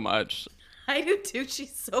Jenna so much. I do too.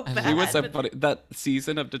 She's so bad. She was so but- funny. That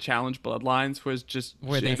season of the Challenge Bloodlines was just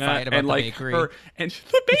Where they Jenna fight about and the like bakery. her and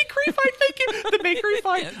the bakery fight. Thank you. The bakery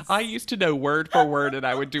fight. Yes. I used to know word for word, and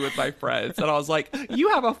I would do with my friends. And I was like, "You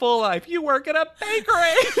have a full life. You work at a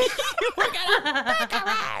bakery. You work at a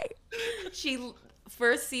bakery." She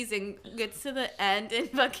first season gets to the end and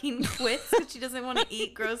fucking quits because she doesn't want to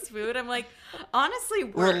eat gross food. I'm like, honestly,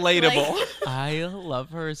 work. Relatable. Like, I love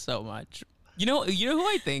her so much. You know who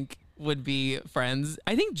I think would be friends?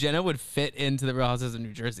 I think Jenna would fit into the Real Houses of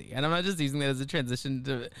New Jersey. And I'm not just using that as a transition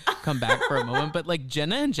to come back for a moment, but like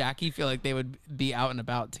Jenna and Jackie feel like they would be out and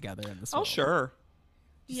about together in this Oh world. sure.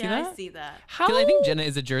 yeah, that? I see that. How? Because I think Jenna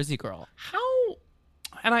is a Jersey girl. How?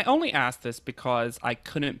 And I only asked this because I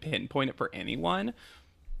couldn't pinpoint it for anyone.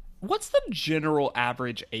 What's the general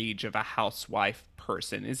average age of a housewife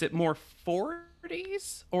person? Is it more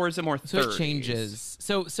 40s or is it more 30s? So it changes.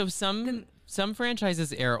 So some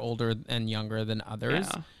franchises air older and younger than others.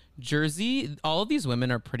 Yeah. Jersey, all of these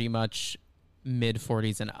women are pretty much mid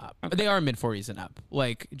 40s and up. They are mid 40s and up.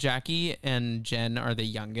 Like Jackie and Jen are the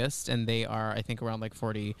youngest, and they are I think around like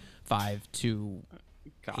 45 to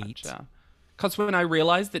 8. Gotcha. Because when I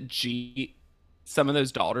realized that some of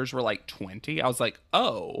those daughters were like 20, I was like,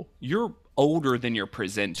 oh, you're older than you're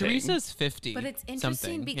presenting. Teresa's 50. But it's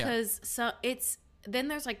interesting something. Yeah. because then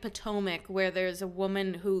there's like Potomac where there's a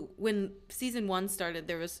woman who when season 1 started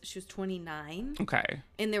she was 29 Okay.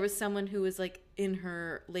 and there was someone who was like in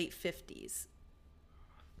her late 50s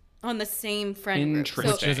on the same friend group.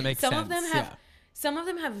 Interesting. Which doesn't make some sense. of them have yeah. some of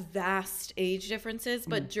them have vast age differences,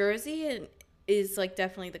 but Jersey is like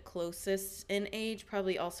definitely the closest in age,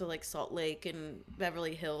 probably also like Salt Lake and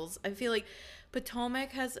Beverly Hills. I feel like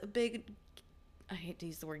Potomac has a big I hate to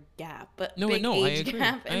use the word gap, but No, big no, I age agree.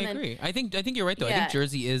 gap. I agree. I think you're right though. I Yeah. think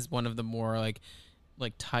Jersey is one of the more like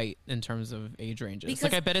tight in terms of age ranges. Because,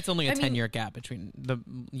 like I bet it's only a I mean- 10-year gap between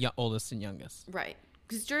the oldest and youngest. Right.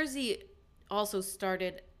 Because Jersey also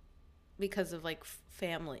started because of like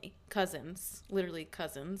family, cousins, literally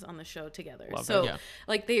cousins on the show together. Love it. so Yeah.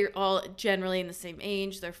 like they're all generally in the same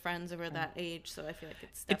age. They're friends over that age. So I feel like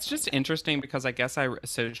it's It's just definitely interesting because I guess I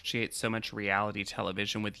associate so much reality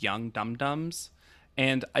television with young dum-dums.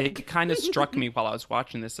 And it kind of struck me while I was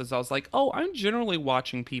watching this as I was like, oh, I'm generally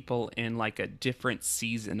watching people in like a different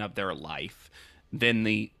season of their life than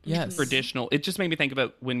the Yes. traditional. It just made me think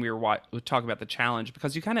about when we were talking about the challenge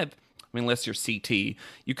because you kind of mean, unless you're CT,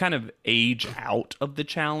 you kind of age out of the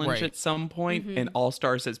challenge at some point, and All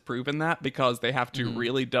Stars has proven that because they have to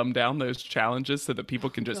really dumb down those challenges so that people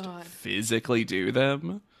can just physically do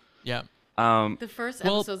them. Yeah. The first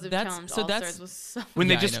episodes of Challenge All Stars was so when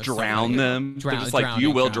they just drown them. They're just like, you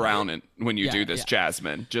will drown it when you do this, yeah.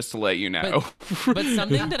 Jasmine, just to let you know. But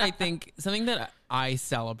something that I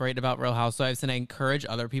celebrate about Real Housewives, and I encourage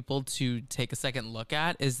other people to take a second look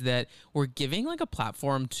at, is that we're giving like a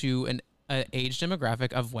platform to an age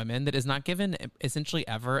demographic of women that is not given essentially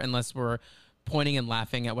ever, unless we're pointing and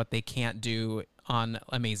laughing at what they can't do on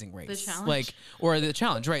Amazing Race. The challenge? Like, or the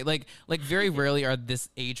challenge, right? Like very rarely are this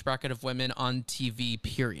age bracket of women on TV,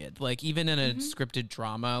 period. Like even in a scripted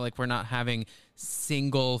drama, like we're not having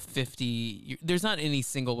single 50, there's not any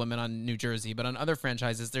single women on New Jersey, but on other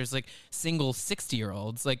franchises, there's like single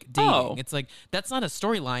 60-year-olds like dating. Oh. It's like, that's not a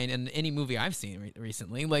storyline in any movie I've seen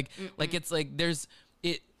recently. Like it's like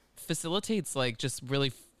it facilitates like just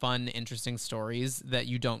really fun, interesting stories that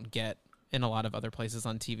you don't get in a lot of other places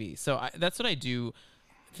on TV. So that's what I do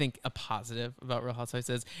think a positive about Real Housewives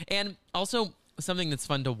is. And also something that's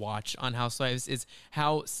fun to watch on Housewives is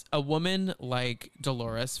how a woman like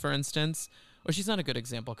Dolores, for instance, well, she's not a good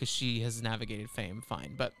example because she has navigated fame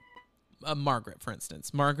fine, but Margaret, for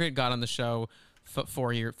instance. Margaret got on the show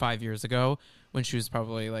 5 years ago when she was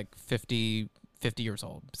probably like 50 years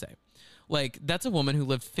old, say. Like, that's a woman who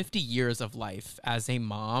lived 50 years of life as a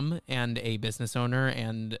mom and a business owner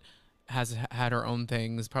and has had her own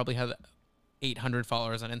things, probably had 800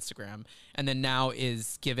 followers on Instagram, and then now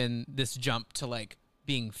is given this jump to like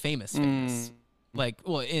being famous. Like,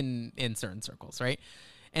 well, in certain circles, right?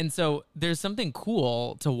 And so there's something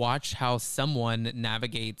cool to watch how someone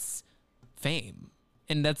navigates fame.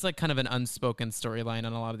 And that's like kind of an unspoken storyline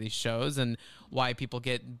on a lot of these shows, and why people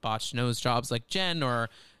get botched nose jobs like Jen, or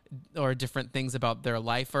different things about their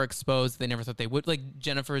life are exposed they never thought they would. Like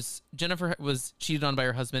Jennifer was cheated on by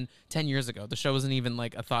her husband 10 years ago. The show wasn't even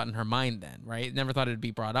like a thought in her mind then, right? Never thought it'd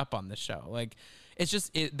be brought up on the show. Like, it's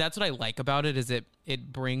just that's what I like about it, is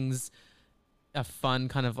it brings a fun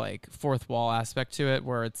kind of like fourth wall aspect to it,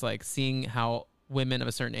 where it's like seeing how women of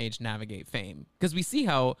a certain age navigate fame, because we see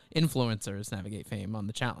how influencers navigate fame on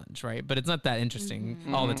the challenge, right? But it's not that interesting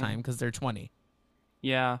all the time because they're 20.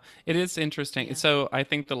 Yeah, it is interesting. Yeah. So I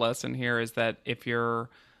think the lesson here is that if you're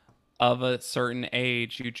of a certain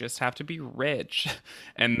age, you just have to be rich,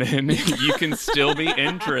 and then you can still be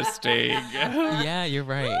interesting. Yeah, you're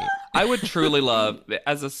right. I would truly love,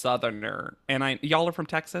 as a Southerner, and y'all are from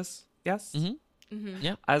Texas, yes?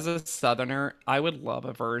 Yeah. As a Southerner, I would love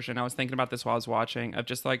a version. I was thinking about this while I was watching, of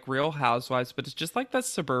just like Real Housewives, but it's just like that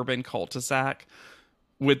suburban cul-de-sac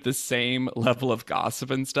with the same level of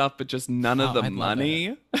gossip and stuff, but just none of the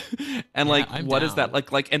money. And like, what is that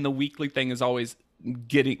like? And the weekly thing is always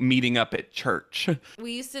meeting up at church.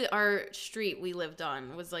 We used to, our street we lived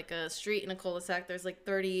on was like a street in a cul-de-sac. There's like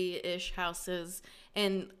 30-ish houses,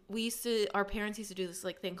 and our parents used to do this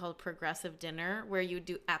like thing called progressive dinner, where you would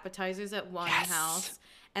do appetizers at one house,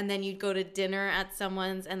 and then you'd go to dinner at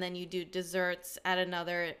someone's, and then you do desserts at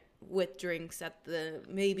another, with drinks at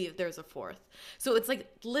maybe if there's a fourth. So it's like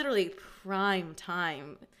literally prime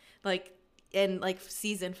time, like, and like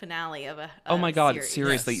season finale of a oh my god series.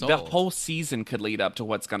 Seriously, Yeah, the whole season could lead up to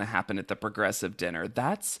what's going to happen at the progressive dinner.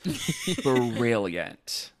 That's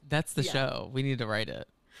brilliant. That's the show. We need to write it.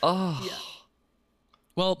 Oh Yeah.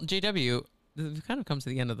 Well, JW, we've kind of come to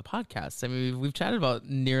the end of the podcast. I mean, we've chatted about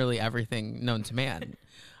nearly everything known to man.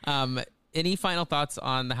 Any final thoughts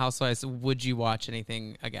on the Housewives? Would you watch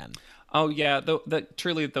anything again? Oh yeah, the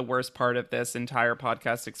truly the worst part of this entire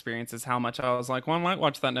podcast experience is how much I was like, well, I might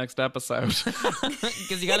watch that next episode,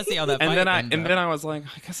 Because you got to see how that. and fight then I was like,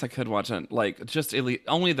 I guess I could watch it, like just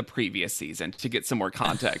only the previous season to get some more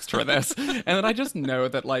context for this, and then I just know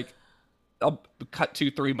that like I'll cut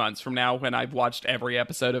 2-3 months from now when I've watched every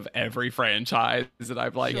episode of every franchise that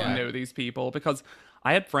I've like know these people, because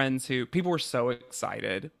I had friends people were so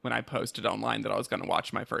excited when I posted online that I was going to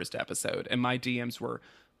watch my first episode, and my DMs were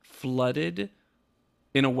flooded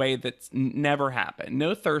in a way that's never happened.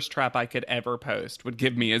 No thirst trap I could ever post would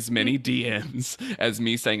give me as many DMs as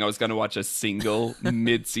me saying I was going to watch a single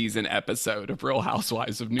mid-season episode of Real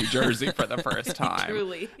Housewives of New Jersey for the first time.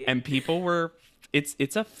 Truly. And people were,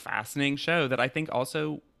 it's a fascinating show that I think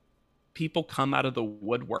also people come out of the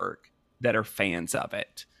woodwork that are fans of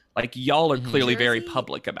it. Like, y'all are clearly very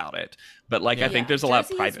public about it, but like I think there's a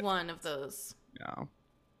lot of private. Jersey is one of those. Yeah.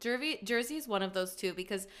 Jersey is one of those too,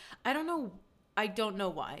 because I don't know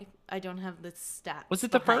why. I don't have the stats. Was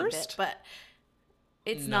it the behind first? it, but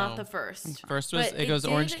it's No. not the first. First it goes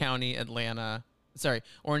did- Orange County, Atlanta. Sorry,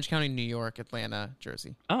 Orange County, New York, Atlanta,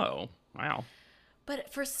 Jersey. Oh. Wow.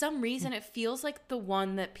 But for some reason, it feels like the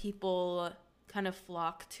one that people kind of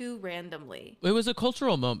flock to randomly. It was a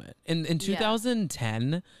cultural moment. In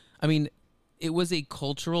 2010, I mean, it was a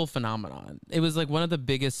cultural phenomenon. It was like one of the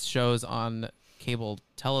biggest shows on cable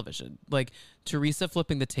television. Like Teresa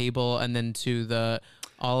flipping the table, and then to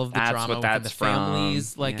all of the drama within the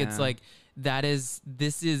families. Like it's like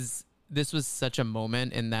this was such a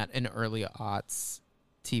moment in early aughts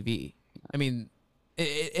TV. I mean,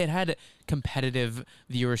 it had competitive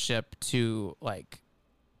viewership to like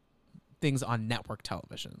things on network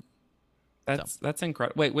television. That's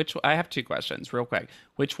incredible. Wait, I have two questions real quick.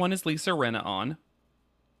 Which one is Lisa Rinna on?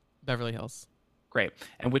 Beverly Hills. Great.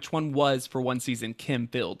 And which one was for one season Kim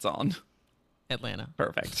Fields on? Atlanta.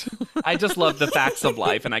 Perfect. I just love the facts of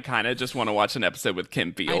life, and I kind of just want to watch an episode with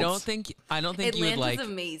Kim Fields. I don't think Atlanta's you would like.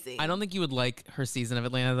 Amazing. I don't think you would like her season of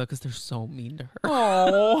Atlanta though, because they're so mean to her.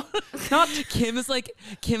 Oh, not Kim is like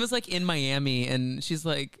in Miami, and she's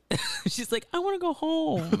like, I want to go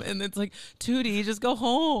home, and it's like, Tootie, just go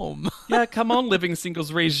home. Yeah, come on, living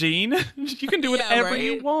singles regime. You can do whatever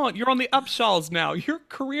you want. You're on the Upshaws now. Your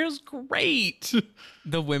career's great.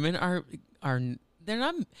 The women are. They're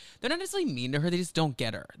not necessarily mean to her. They just don't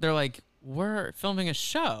get her. They're like, we're filming a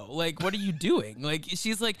show. Like, what are you doing? Like,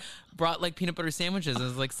 she's like brought like peanut butter sandwiches and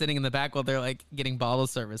is like sitting in the back while they're like getting bottle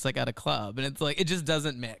service like at a club. And it's like, it just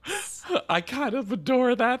doesn't mix. I kind of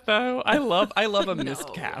adore that though. I love a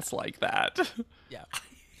miscast like that. Yeah.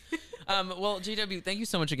 Well, JW, thank you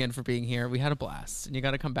so much again for being here. We had a blast, and you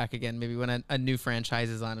got to come back again. Maybe when a new franchise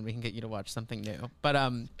is on, and we can get you to watch something new. But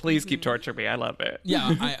please keep torturing me. I love it.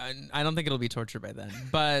 Yeah, I don't think it'll be torture by then.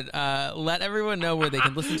 But let everyone know where they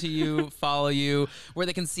can listen to you, follow you, where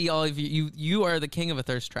they can see all of you. You are the king of a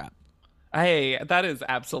thirst trap. Hey, that is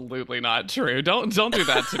absolutely not true. Don't do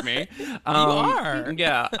that to me. You are.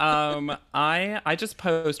 Yeah. I just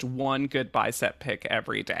post one good bicep pic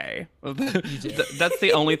every day. That's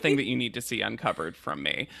the only thing that you need to see uncovered from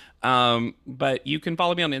me. But you can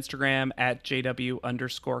follow me on Instagram at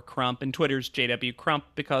JW_Crump, and Twitter's JW Crump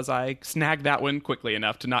because I snagged that one quickly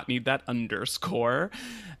enough to not need that underscore.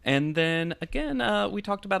 And then again, we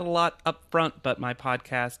talked about it a lot up front, but my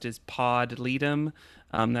podcast is Pod Leadem.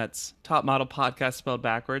 That's Top Model Podcast spelled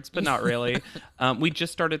backwards, but not really. We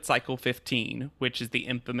just started Cycle 15, which is the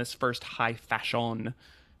infamous first high fashion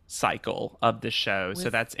cycle of the show. So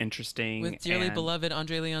that's interesting. With dearly beloved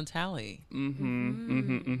Andre Leon Talley.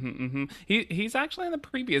 He's actually in the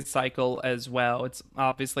previous cycle as well. It's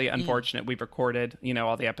obviously unfortunate. We've recorded,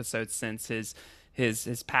 all the episodes since his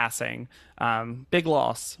passing. Big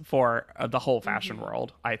loss for the whole fashion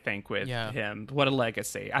world, I think, with him. What a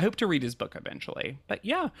legacy. I hope to read his book eventually. But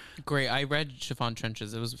yeah. Great. I read Chiffon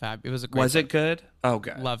Trenches. It was fab. It was a great Was book. it good? Oh,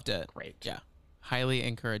 good. Loved it. Great. Yeah. Highly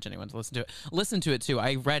encourage anyone to listen to it. Listen to it too.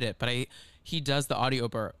 I read it, but he does the audio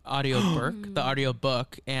book,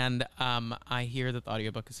 and I hear that the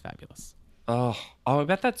audiobook is fabulous. Oh, I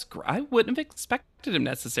bet that's great. I wouldn't have expected him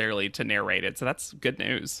necessarily to narrate it, so that's good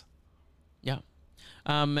news. Yeah.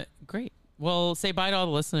 Great. Well, say bye to all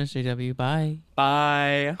the listeners, JW. Bye.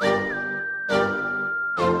 Bye.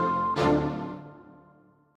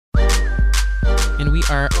 And we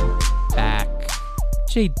are back.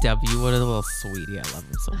 JW, what a little sweetie. I love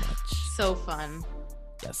him so much. So fun.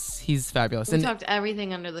 Yes, he's fabulous. We talked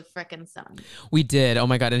everything under the frickin' sun. We did. Oh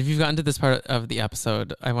my God. And if you've gotten to this part of the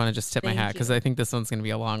episode, I want to just tip my hat because you. I think this one's going to be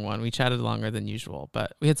a long one. We chatted longer than usual,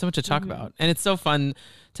 but we had so much to talk about. And it's so fun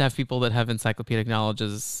to have people that have encyclopedic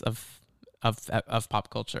knowledges of pop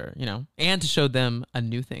culture, and to show them a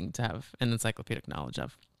new thing to have an encyclopedic knowledge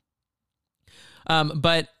of.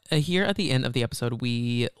 But here at the end of the episode,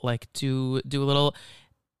 we like to do a little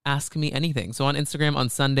Ask Me Anything. So on Instagram on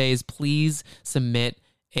Sundays, please submit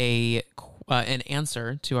an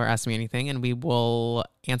answer to our Ask Me Anything, and we will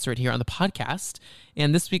answer it here on the podcast.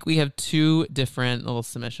 And this week we have two different little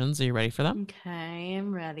submissions. Are you ready for them? Okay,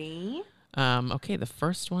 I'm ready. Okay, the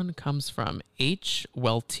first one comes from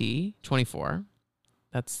HWelty24.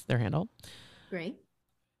 That's their handle. Great.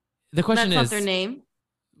 The question That's is not their name.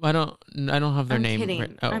 I don't have their name.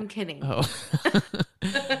 Kidding. Oh. I'm kidding. Oh.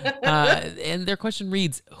 And their question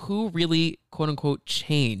reads, who really, quote unquote,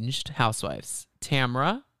 changed Housewives?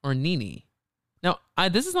 Tamra or Nene? Now,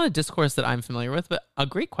 this is not a discourse that I'm familiar with, but a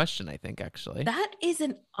great question, I think, actually. That is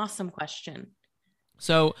an awesome question.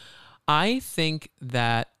 So I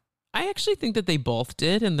actually think that they both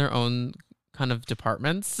did in their own kind of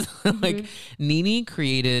departments. Like what Nene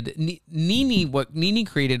created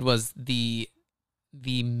was the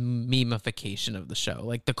memification of the show,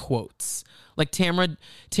 like the quotes. Like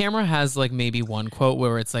Tamra has like maybe one quote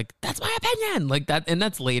where it's like, that's my opinion, like that, and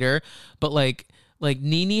that's later. But like Like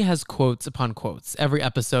Nene has quotes upon quotes every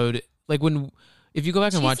episode. Like if you go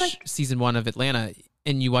back and She's watch like- season 1 of Atlanta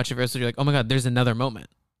and you watch every episode, you're like, oh my God, there's another moment,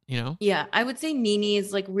 you know? Yeah, I would say Nene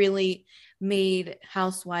is like really made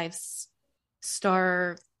Housewives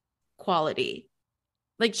star quality.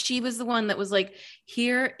 Like she was the one that was like,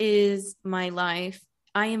 here is my life.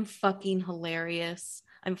 I am fucking hilarious.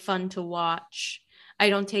 I'm fun to watch. I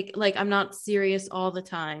don't take like I'm not serious all the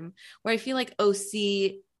time. Where I feel like OC.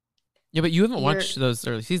 Yeah, but you haven't watched those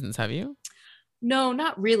early seasons, have you? No,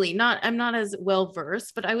 not really. I'm not as well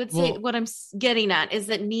versed, but I would say Well- what I'm getting at is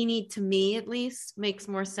that Nene, to me at least, makes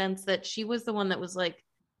more sense that she was the one that was like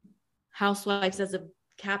Housewives as a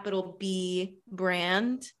capital B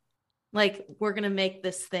brand. Like we're gonna make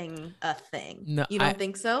this thing a thing. No, you don't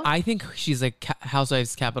think so? I think she's like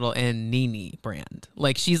Housewives Capital and Nene brand.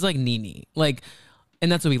 Like she's like Nene. Like,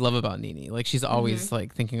 and that's what we love about Nene. Like she's always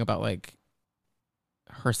like thinking about like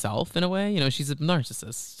herself in a way. You know, she's a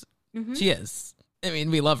narcissist. Mhm. She is. I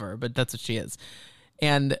mean, we love her, but that's what she is.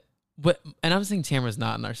 And I'm saying Tamara's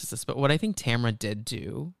not a narcissist, but what I think Tamara did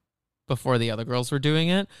do before the other girls were doing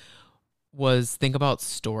it was think about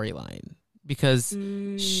storyline. Because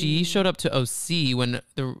she showed up to OC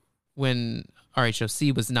when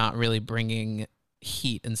RHOC was not really bringing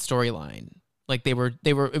heat and storyline. Like they were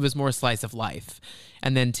it was more slice of life.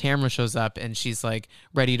 And then Tamara shows up and she's like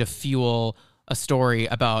ready to fuel a story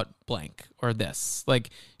about blank or this. Like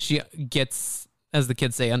she gets, as the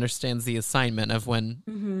kids say, understands the assignment of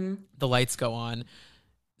when the lights go on.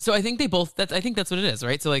 So I think they both I think that's what it is,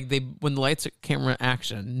 right? So like when the lights camera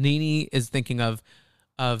action, Nene is thinking of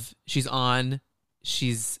she's on,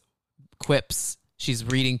 she's quips, she's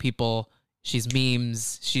reading people, she's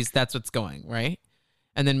memes, that's what's going, right?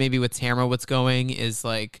 And then maybe with Tamara, what's going is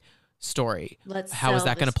like story. How is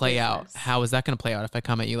that going to play out? How is that going to play out if I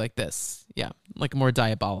come at you like this? Yeah, like a more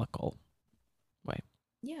diabolical way.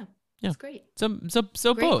 Yeah, Yeah. that's great. So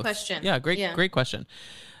Great both. question. Yeah, great question.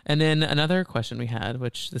 And then another question we had,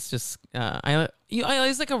 which this just I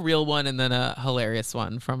always like a real one and then a hilarious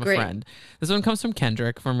one from a friend. This one comes from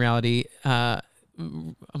Kendrick from Reality. Oh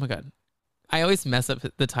my God, I always mess up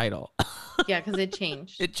the title. Yeah, because it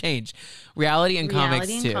changed. It changed. Reality and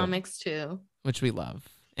Comics too, which we love.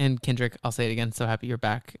 And Kendrick, I'll say it again. So happy you're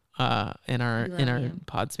back in our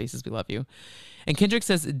pod spaces. We love you. And Kendrick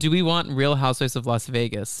says, "Do we want Real Housewives of Las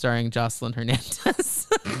Vegas starring Jocelyn Hernandez?"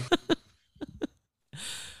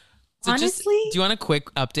 So honestly, do you want a quick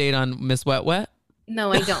update on Miss Wet Wet?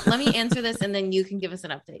 No, I don't. Let me answer this and then you can give us an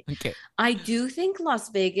update. Okay. I do think Las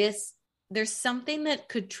Vegas, there's something that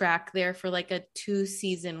could track there for like a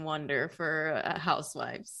 2-season wonder for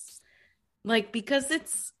Housewives. Like, because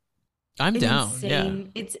it's I'm down.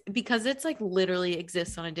 insane. Yeah. It's because it's like literally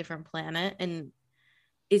exists on a different planet and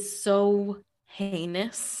is so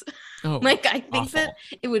heinous. Oh, like, I think awful. that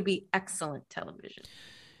it would be excellent television.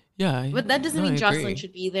 Yeah. But that doesn't mean I Jocelyn agree.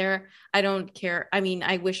 should be there. I don't care. I mean,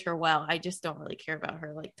 I wish her well. I just don't really care about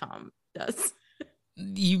her like Tom does.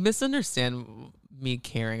 You misunderstand me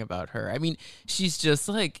caring about her. I mean, she's just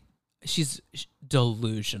like, she's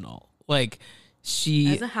delusional. Like,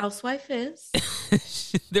 As a housewife is.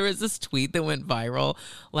 there was this tweet that went viral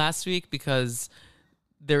last week because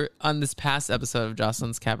they're on this past episode of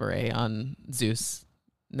Jocelyn's Cabaret on Zeus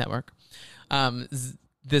Network.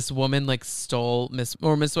 This woman like stole Miss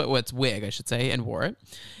Wet Wet's wig, I should say, and wore it.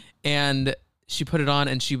 And she put it on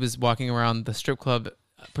and she was walking around the strip club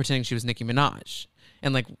pretending she was Nicki Minaj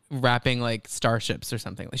and like rapping like Starships or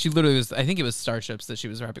something. Like she literally was, I think it was Starships that she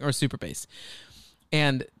was rapping or Super Bass.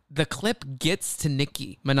 And the clip gets to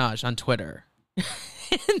Nicki Minaj on Twitter.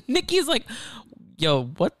 And Nicki's like, yo,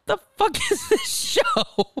 what the fuck is this show?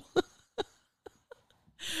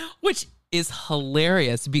 Which is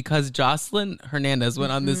hilarious because Jocelyn Hernandez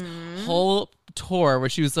went on this whole tour where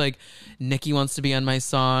she was like, Nicki wants to be on my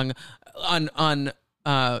song on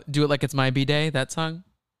Do It Like It's My B-Day, that song.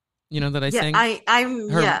 You know that I sing? I'm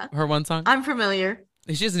her one song. I'm familiar.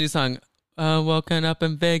 She has a new song. Woken up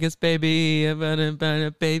in Vegas, baby,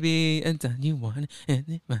 baby, and done you want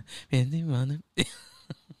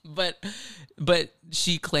but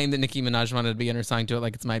she claimed that Nicki Minaj wanted to be in her song Do It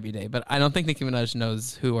Like It's My B-Day, but I don't think Nicki Minaj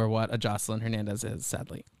knows who or what a Jocelyn Hernandez is,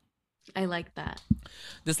 sadly. I like that.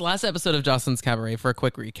 This last episode of Jocelyn's Cabaret, for a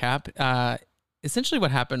quick recap, essentially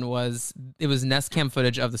what happened was it was Nest Cam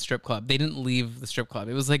footage of the strip club. They didn't leave the strip club.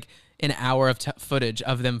 It was like an hour of footage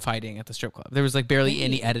of them fighting at the strip club. There was like barely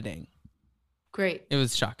any editing. Great. It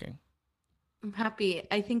was shocking. I'm happy.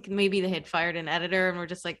 I think maybe they had fired an editor and we're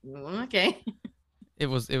just like, okay. It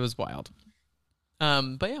was wild.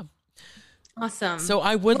 But yeah. Awesome. So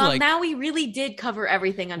I would well, now we really did cover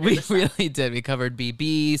everything under we the sun. really did. We covered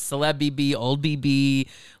BB, Celeb BB, Old BB.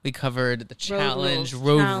 We covered the challenge,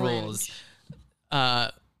 road rules,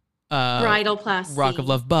 bridal plasty, Rock of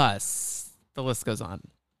Love bus. The list goes on.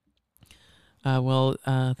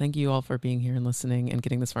 Thank you all for being here and listening and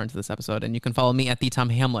getting this far into this episode. And you can follow me at the Tom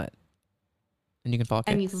Hamlet. And you can follow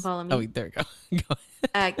Kix. And you can follow me. Oh, there you go.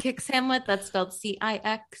 At Kix Hamlet. That's spelled CIX.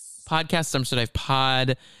 Podcast Dumpster Dive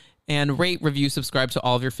Pod. And rate, review, subscribe to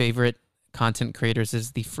all of your favorite content creators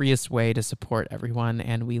is the freest way to support everyone.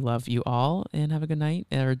 And we love you all. And have a good night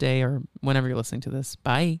or day or whenever you're listening to this.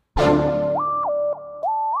 Bye.